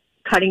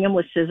cutting them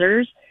with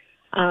scissors.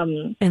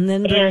 And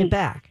then bring it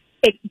back.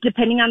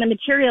 Depending on the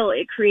material,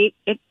 it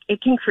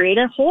can create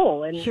a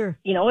hole. And,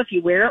 if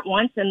you wear it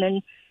once and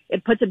then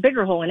it puts a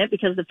bigger hole in it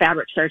because the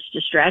fabric starts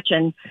to stretch.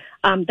 And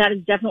that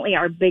is definitely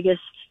our biggest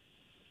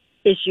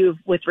issue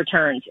with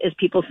returns is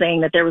people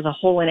saying that there was a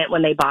hole in it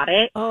when they bought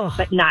it,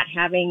 but not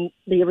having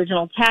the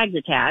original tags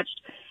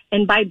attached.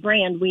 And by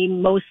brand, we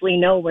mostly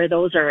know where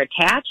those are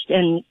attached,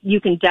 and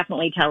you can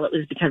definitely tell it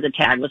was because the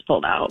tag was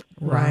pulled out.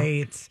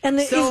 Right.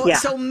 And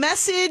so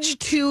message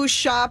to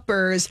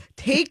shoppers,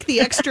 take the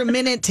extra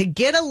minute to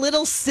get a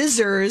little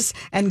scissors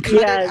and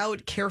cut it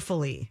out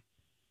carefully.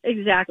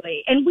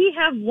 Exactly. And we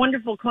have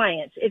wonderful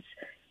clients.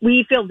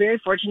 We feel very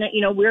fortunate.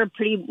 We're a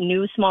pretty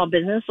new small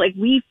business.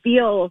 We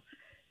feel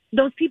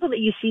those people that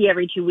you see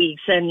every 2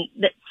 weeks and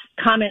that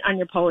comment on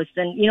your post.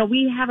 And,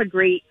 we have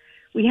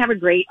a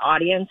great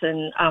audience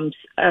and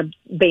a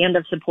band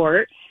of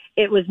support.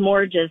 It was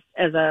more just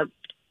as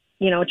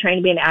trying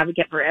to be an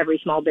advocate for every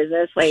small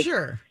business.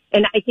 Sure.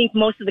 And I think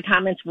most of the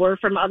comments were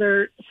from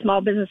other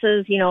small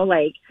businesses,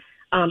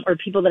 or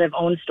people that have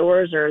owned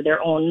stores or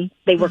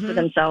they work for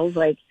themselves.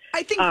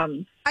 I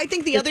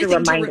think the other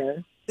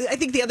thing I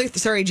think the other,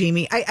 sorry,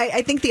 Jamie,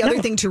 I think the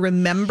other thing to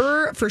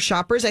remember for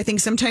shoppers, I think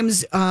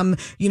sometimes,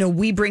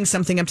 we bring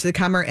something up to the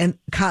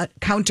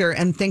counter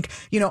and think,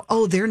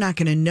 they're not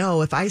going to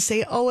know. If I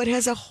say, it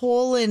has a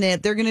hole in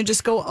it, they're going to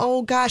just go,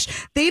 oh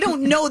gosh, they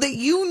don't know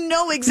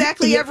that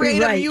exactly every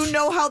item. Right. You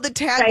know how the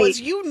tag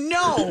was,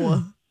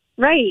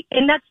 Right.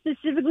 And that's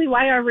specifically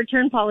why our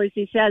return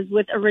policy says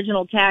with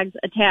original tags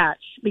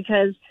attached,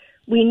 because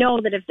we know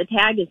that if the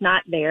tag is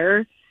not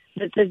there,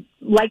 that the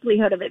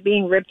likelihood of it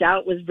being ripped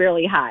out was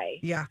really high.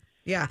 Yeah.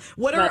 Yeah.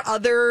 Are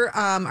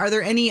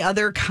there any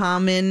other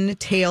common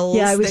tales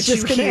that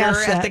you hear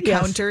at the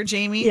counter,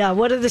 Jamie? Yeah.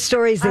 What are the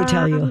stories they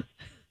tell you?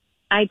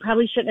 I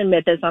probably shouldn't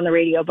admit this on the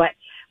radio, but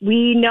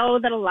we know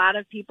that a lot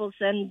of people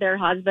send their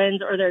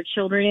husbands or their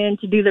children in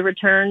to do the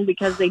return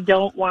because they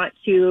don't want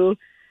to.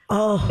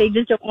 They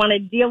just don't want to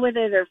deal with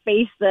it or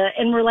face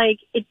and we're like,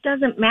 it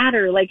doesn't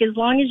matter. As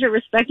long as you're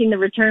respecting the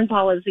return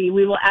policy,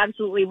 we will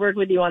absolutely work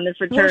with you on this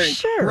return. Well,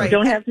 sure. Right. You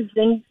don't have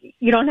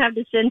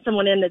to send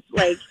someone in that's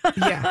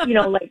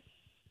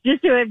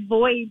just to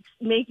avoid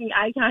making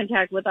eye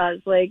contact with us.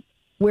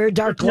 Wear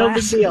dark It's no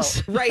big deal.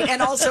 glasses. Right.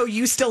 And also,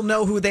 you still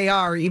know who they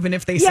are, even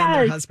if they send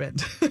their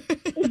husband.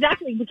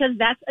 Exactly, because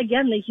that's,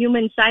 again, the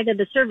human side of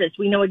the service.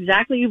 We know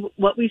exactly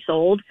what we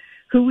sold,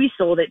 who we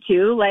sold it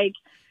to,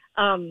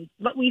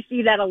 but we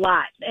see that a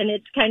lot. And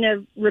it's kind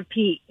of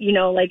repeat,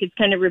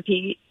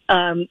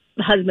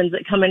 husbands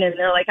that come in and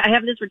they're like, I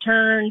have this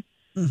return.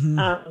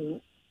 Mm-hmm.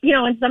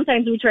 And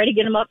sometimes we try to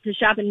get them up to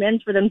shop in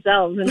men's for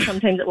themselves, and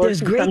sometimes it works.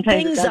 There's great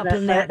things up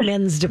in that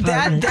men's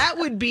department. That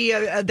would be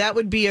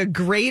a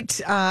great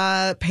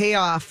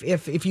payoff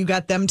if you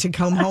got them to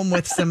come home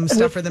with some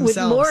stuff for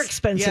themselves. With more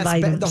expensive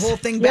items. The whole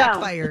thing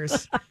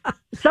backfires.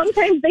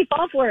 Sometimes they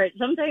fall for it.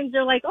 Sometimes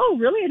they're like, "Oh,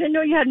 really? I didn't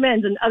know you had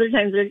men's," and other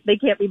times they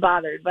can't be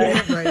bothered. But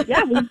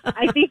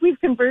I think we've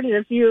converted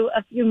a few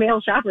male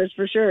shoppers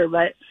for sure.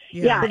 But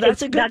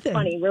that's that's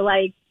funny. We're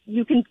like,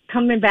 you can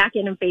come back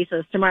in and face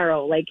us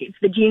tomorrow. Like, if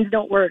the jeans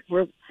don't work,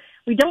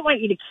 we don't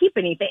want you to keep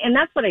anything. And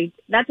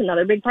that's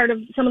another big part of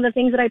some of the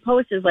things that I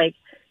post is like,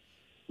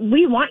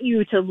 we want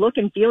you to look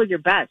and feel your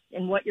best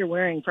in what you're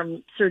wearing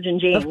from Surgeon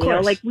Jane. Of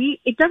course.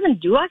 It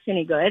doesn't do us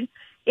any good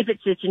if it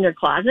sits in your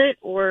closet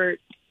or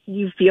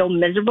you feel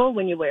miserable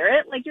when you wear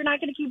it. Like, you're not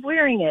going to keep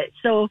wearing it.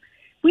 So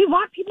we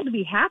want people to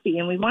be happy,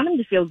 and we want them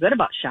to feel good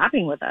about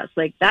shopping with us.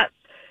 Like,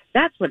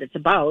 that's what it's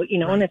about, right.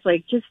 And it's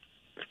like, just,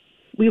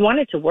 we want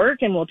it to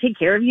work and we'll take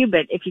care of you,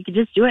 but if you could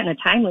just do it in a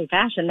timely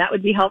fashion, that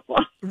would be helpful.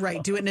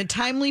 Right. Do it in a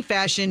timely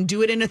fashion.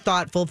 Do it in a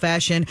thoughtful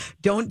fashion.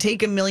 Don't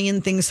take a million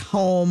things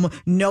home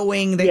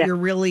knowing that you're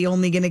really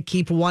only going to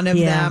keep one of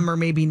them or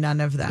maybe none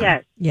of them.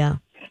 Yes. Yeah.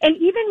 And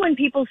even when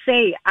people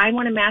say, I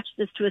want to match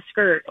this to a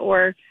skirt,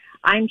 or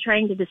I'm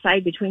trying to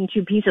decide between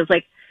two pieces,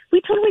 like,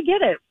 we totally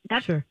get it.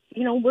 That's, sure.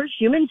 We're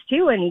humans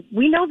too. And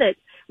we know that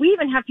we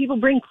even have people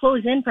bring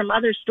clothes in from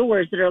other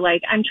stores that are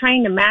like, I'm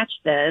trying to match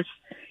this.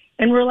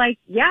 And we're like,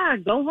 yeah,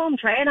 go home,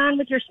 try it on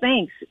with your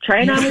Spanx,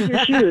 try it on with your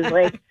shoes.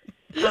 Like,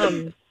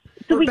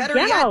 so we get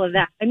all of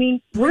that. I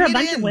mean, we're a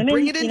bunch of women,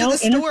 bring it into the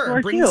store.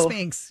 Bring too.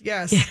 Spanx.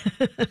 Yes.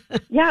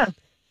 Yeah.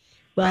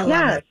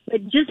 Well,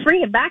 but just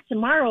bring it back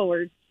tomorrow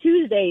or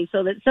Tuesday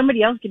so that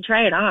somebody else can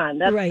try it on.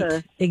 That's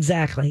right.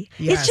 Exactly.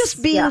 Yes. It's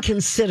just being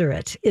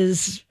considerate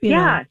is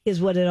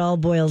what it all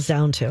boils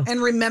down to. And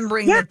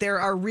remembering that there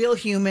are real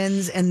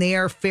humans and they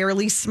are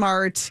fairly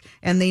smart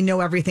and they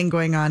know everything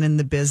going on in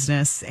the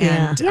business.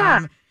 And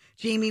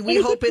Jamie, we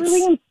hope it's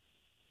really,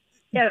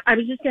 I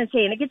was just going to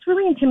say, and it gets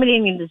really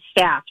intimidating to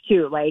staff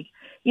too. Like,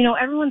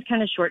 everyone's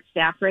kind of short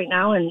staffed right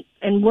now,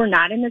 and we're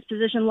not in this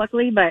position,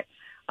 luckily, but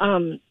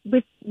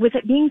with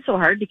it being so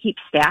hard to keep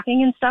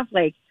staffing and stuff,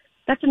 like,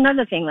 that's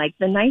another thing. Like,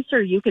 the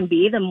nicer you can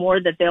be, the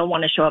more that they'll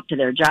want to show up to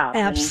their job.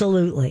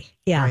 Absolutely.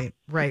 Right.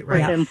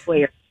 The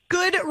employer.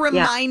 Good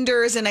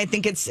reminders, and I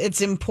think it's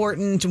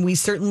important. We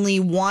certainly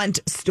want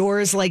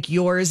stores like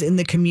yours in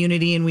the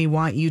community, and we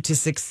want you to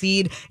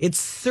succeed. It's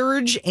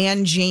Serge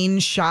and Jane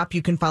Shop.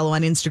 You can follow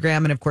on Instagram,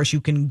 and of course,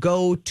 you can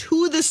go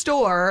to the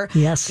store.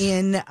 Yes,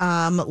 in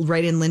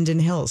right in Linden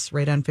Hills,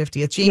 right on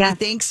 50th. Jamie,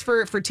 thanks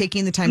for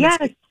taking the time.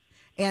 Yes.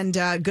 And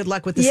good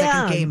luck with the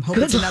second game. Hope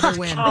it's another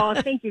win. Oh,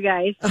 thank you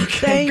guys.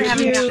 Okay,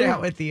 good to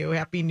chat with you.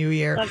 Happy New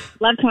Year.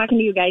 Love talking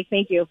to you guys.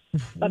 Thank you.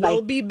 Bye-bye.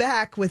 We'll be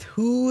back with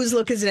Whose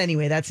Look Is It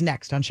Anyway? That's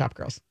next on Shop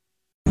Girls.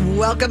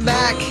 Welcome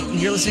back.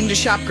 You're listening to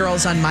Shop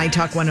Girls on My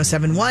Talk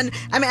 1071.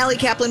 I'm Allie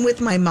Kaplan with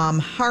my mom,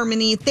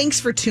 Harmony. Thanks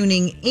for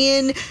tuning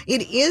in.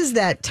 It is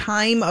that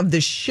time of the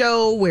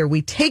show where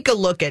we take a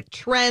look at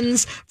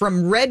trends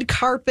from red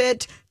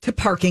carpet to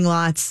parking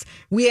lots.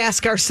 We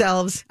ask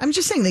ourselves, I'm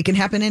just saying they can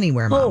happen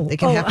anywhere, Mom. They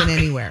can happen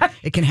anywhere.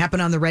 It can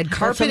happen on the red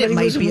carpet. It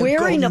might be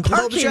wearing a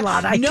parking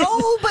lot.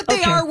 No, but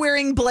they are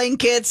wearing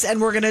blankets,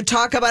 and we're going to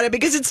talk about it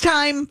because it's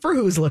time for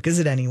Whose Look Is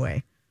It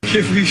Anyway? I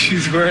can't believe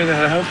she's wearing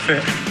that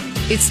outfit.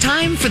 It's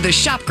time for the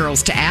Shop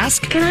Girls to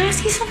ask, can I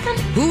ask you something?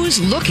 Whose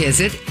look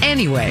is it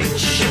anyway?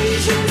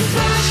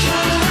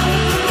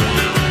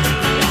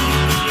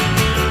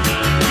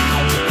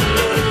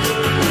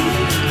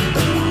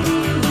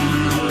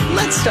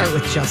 Let's start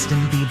with Justin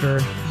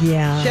Bieber.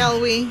 Yeah.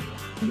 Shall we?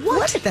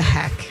 What the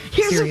heck?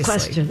 Here's Seriously, a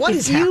question. What if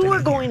is happening you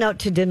were going out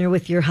to dinner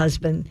with your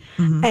husband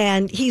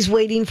and he's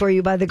waiting for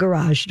you by the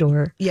garage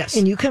door, yes,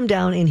 and you come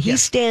down and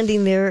he's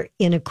standing there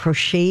in a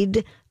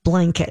crocheted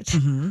blanket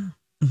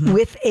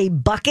with a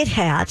bucket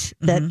hat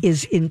that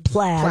is in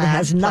plaid,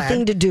 has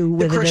nothing to do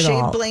with it at all. The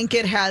crocheted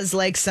blanket has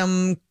like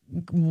some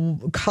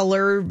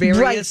color,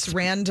 various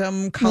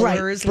random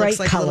colors, bright looks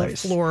like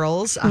colors, little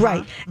florals,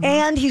 right?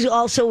 And he's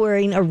also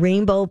wearing a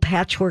rainbow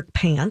patchwork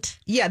pant.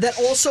 Yeah, that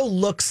also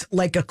looks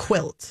like a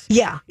quilt.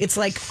 Yeah, it's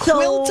like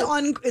quilt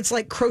on. It's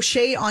like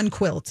crochet on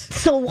quilt.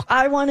 So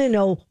I want to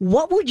know,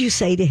 what would you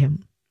say to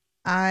him?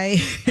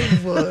 I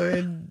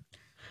would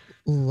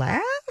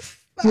laugh.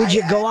 Would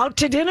you go out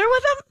to dinner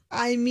with him?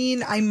 I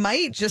mean, I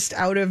might, just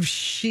out of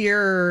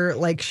sheer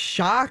like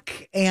shock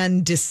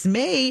and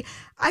dismay.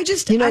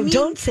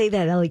 Don't say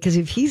that, Ellie, because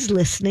if he's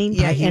listening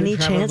by any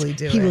chance,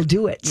 he will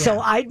do it. Yeah. So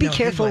I'd be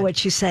careful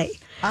what you say.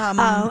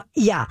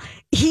 Yeah.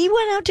 He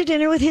went out to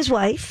dinner with his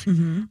wife,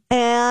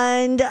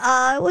 and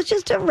it was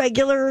just a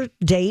regular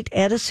date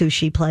at a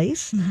sushi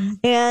place.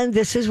 And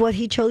this is what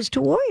he chose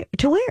to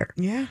wear.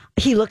 Yeah.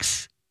 He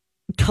looks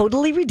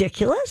totally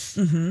ridiculous.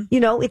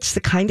 It's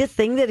the kind of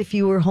thing that if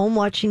you were home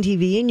watching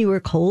TV and you were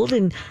cold,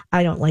 and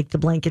I don't like the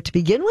blanket to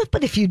begin with,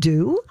 but if you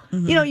do,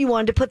 you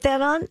wanted to put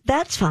that on,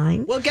 that's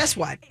fine. Well, guess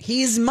what?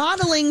 He's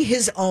modeling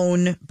his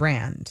own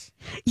brand.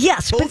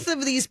 Yes, both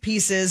of these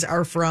pieces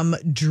are from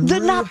Drew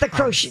not the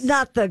House.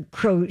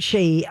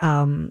 crochet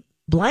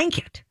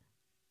blanket.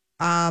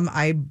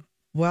 No.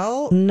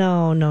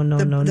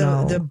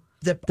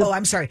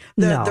 I'm sorry.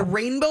 The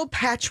rainbow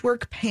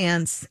patchwork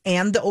pants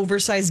and the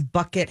oversized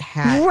bucket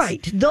hat.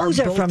 Right. Those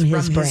are both from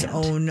his his brand.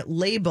 own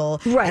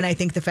label. Right. And I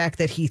think the fact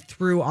that he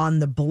threw on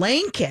the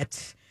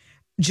blanket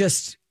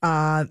just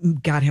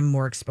got him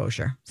more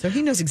exposure. So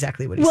he knows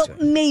exactly what he's doing.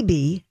 Well,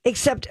 maybe,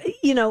 except,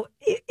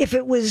 if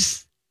it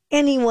was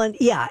anyone,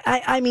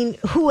 I mean,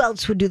 who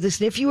else would do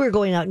this? And if you were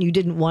going out and you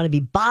didn't want to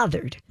be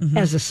bothered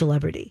as a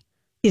celebrity,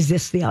 is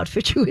this the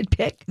outfit you would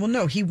pick? Well,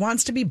 no, he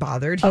wants to be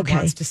bothered. He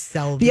wants to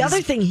sell the these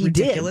other thing he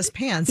ridiculous did,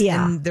 pants.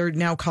 And they're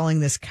now calling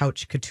this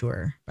couch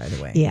couture, by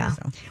the way. Yeah.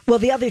 So. Well,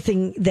 the other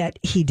thing that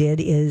he did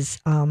is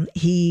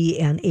he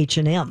and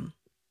H&M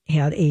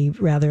had a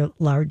rather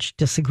large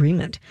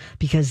disagreement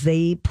because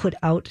they put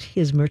out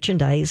his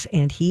merchandise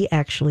and he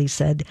actually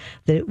said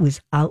that it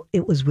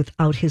was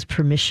without his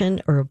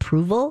permission or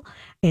approval.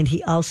 And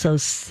he also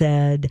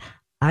said,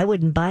 I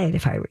wouldn't buy it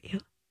if I were you.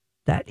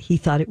 That he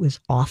thought it was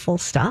awful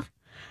stuff.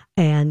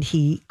 And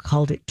he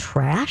called it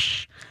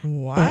trash.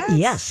 What?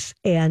 Yes.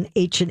 And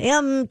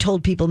H&M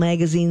told People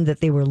magazine that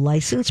they were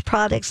licensed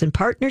products and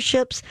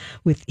partnerships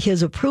with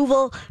his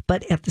approval.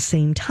 But at the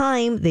same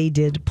time, they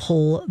did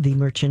pull the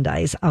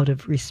merchandise out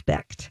of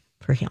respect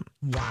for him.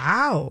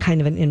 Wow. Kind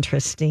of an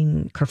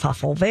interesting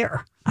kerfuffle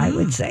there, I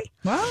would say.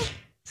 Well.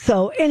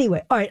 So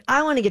anyway, all right,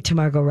 I want to get to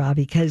Margot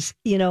Robbie because,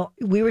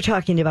 we were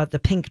talking about the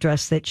pink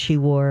dress that she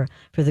wore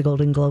for the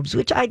Golden Globes,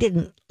 which I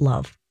didn't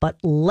love. But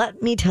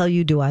let me tell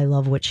you, do I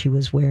love what she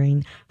was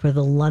wearing for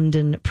the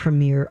London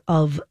premiere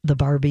of the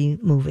Barbie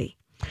movie.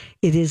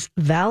 It is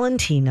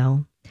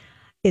Valentino.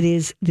 It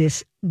is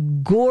this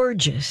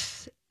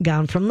gorgeous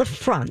gown from the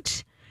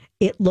front.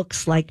 It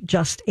looks like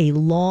just a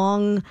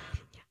long,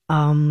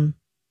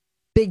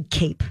 big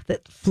cape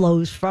that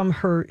flows from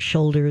her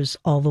shoulders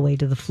all the way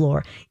to the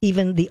floor.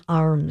 Even the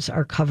arms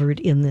are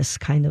covered in this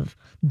kind of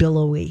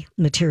billowy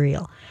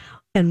material.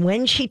 And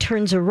when she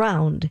turns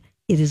around,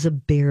 it is a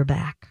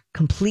bareback,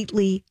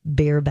 completely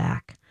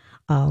bareback.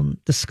 The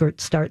skirt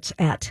starts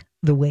at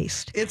the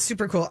waist. It's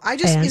super cool.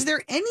 Is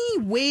there any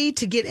way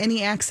to get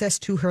any access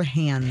to her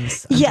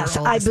hands? Yes,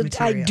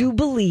 I do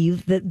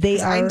believe that they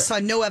are. I saw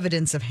no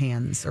evidence of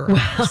hands or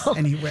arms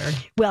anywhere.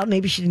 Well,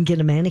 maybe she didn't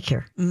get a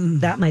manicure.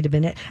 That might have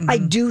been it. I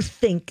do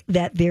think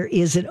that there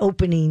is an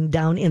opening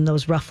down in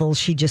those ruffles.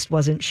 She just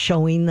wasn't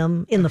showing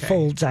them in the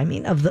folds,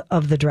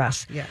 of the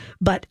dress. Yeah.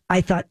 But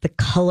I thought the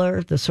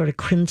color, the sort of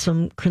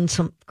crimson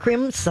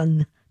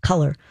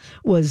color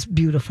was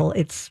beautiful.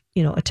 It's,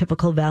 a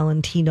typical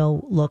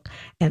Valentino look.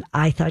 And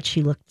I thought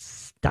she looked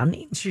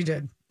stunning. She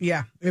did.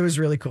 Yeah. It was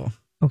really cool.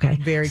 Okay.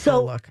 Very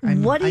cool look.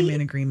 I'm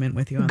in agreement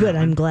with you on good. that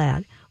one. I'm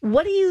glad.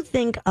 What do you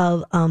think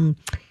of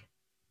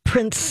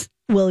Prince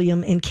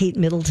William and Kate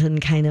Middleton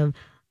kind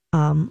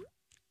of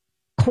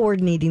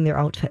coordinating their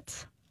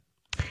outfits?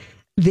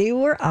 They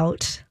were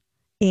out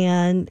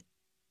and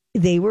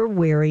they were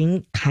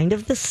wearing kind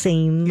of the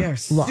same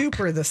look.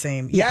 Super the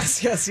same.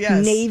 Yes. Yes.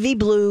 Navy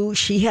blue.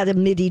 She had a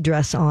midi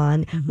dress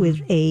on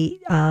with a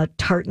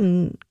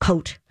tartan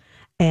coat.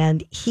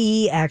 And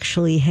he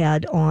actually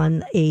had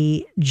on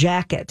a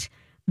jacket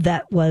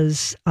that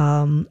was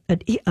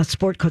a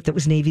sport coat that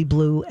was navy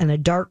blue and a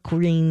dark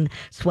green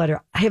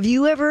sweater. Have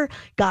you ever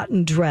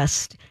gotten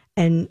dressed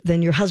and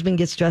then your husband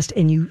gets dressed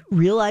and you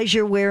realize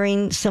you're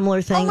wearing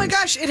similar things? Oh my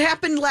gosh, it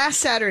happened last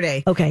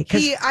Saturday. Okay.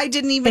 I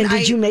didn't even... And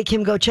did you make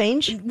him go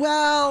change?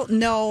 Well,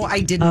 no, I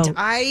didn't. Oh.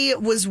 I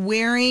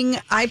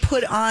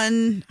put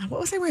on,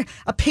 what was I wearing?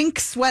 A pink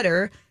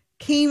sweater,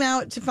 came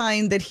out to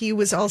find that he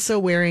was also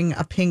wearing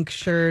a pink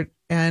shirt.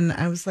 And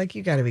I was like,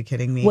 you got to be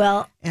kidding me.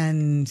 Well,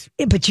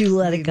 but you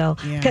let it go.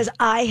 Because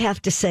I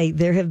have to say,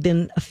 there have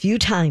been a few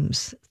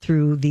times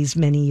through these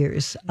many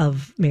years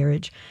of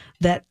marriage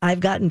that I've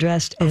gotten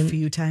dressed. A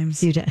few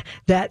times.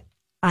 That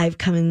I've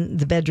come in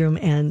the bedroom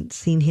and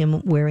seen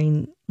him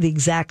wearing the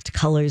exact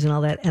colors and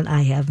all that. And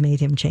I have made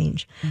him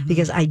change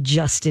because I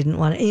just didn't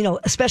want to,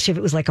 especially if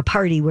it was like a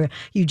party where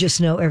you just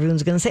know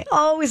everyone's going to say,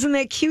 oh, isn't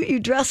that cute? You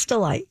dressed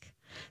alike.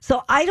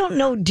 So I don't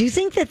know. Do you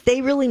think that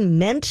they really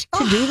meant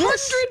to do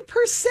this?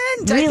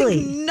 100%. Really?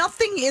 I think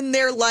nothing in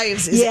their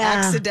lives is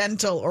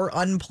accidental or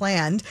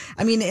unplanned.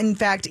 I mean, in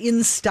fact,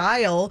 in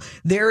style,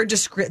 their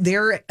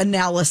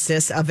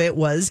analysis of it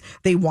was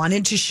they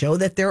wanted to show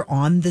that they're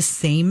on the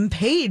same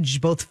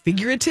page, both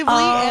figuratively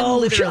and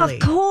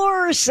literally.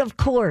 Of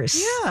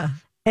course. Yeah.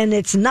 And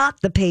it's not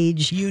the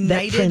page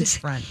United that Prince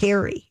front.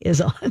 Harry is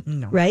on,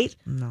 No. right?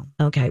 No.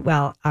 Okay.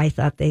 Well, I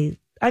thought they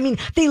I mean,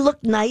 they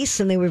looked nice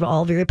and they were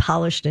all very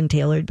polished and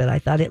tailored, but I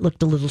thought it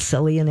looked a little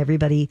silly and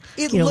everybody,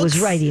 was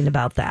writing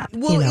about that.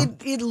 Well,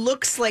 it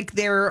looks like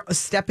they're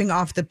stepping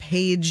off the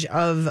page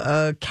of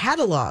a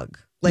catalog.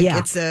 Like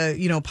it's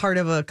a, part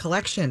of a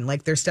collection.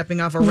 Like they're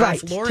stepping off a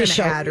Ralph Lauren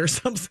ad or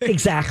something.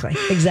 Exactly.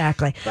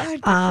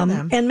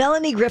 And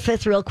Melanie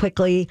Griffith, real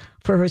quickly,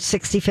 for her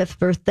 65th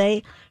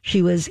birthday,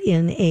 she was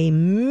in a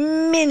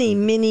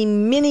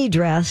mini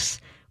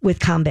dress with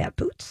combat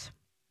boots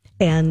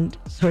and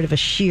sort of a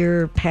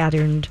sheer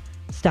patterned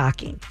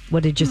stocking.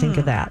 What did you think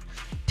of that?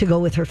 To go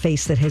with her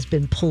face that has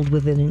been pulled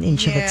within an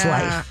inch of its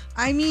life.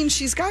 I mean,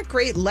 she's got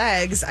great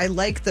legs. I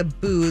like the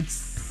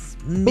boots.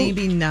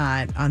 Maybe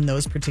not on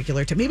those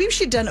particular tights. Maybe if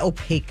she'd done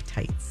opaque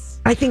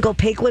tights. I think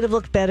opaque would have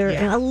looked better,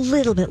 and a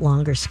little bit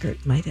longer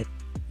skirt might have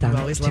done. You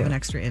always love an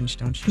extra inch,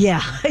 don't you?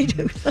 Yeah, I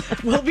do.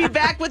 We'll be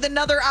back with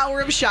another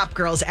hour of Shop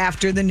Girls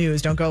after the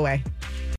news. Don't go away.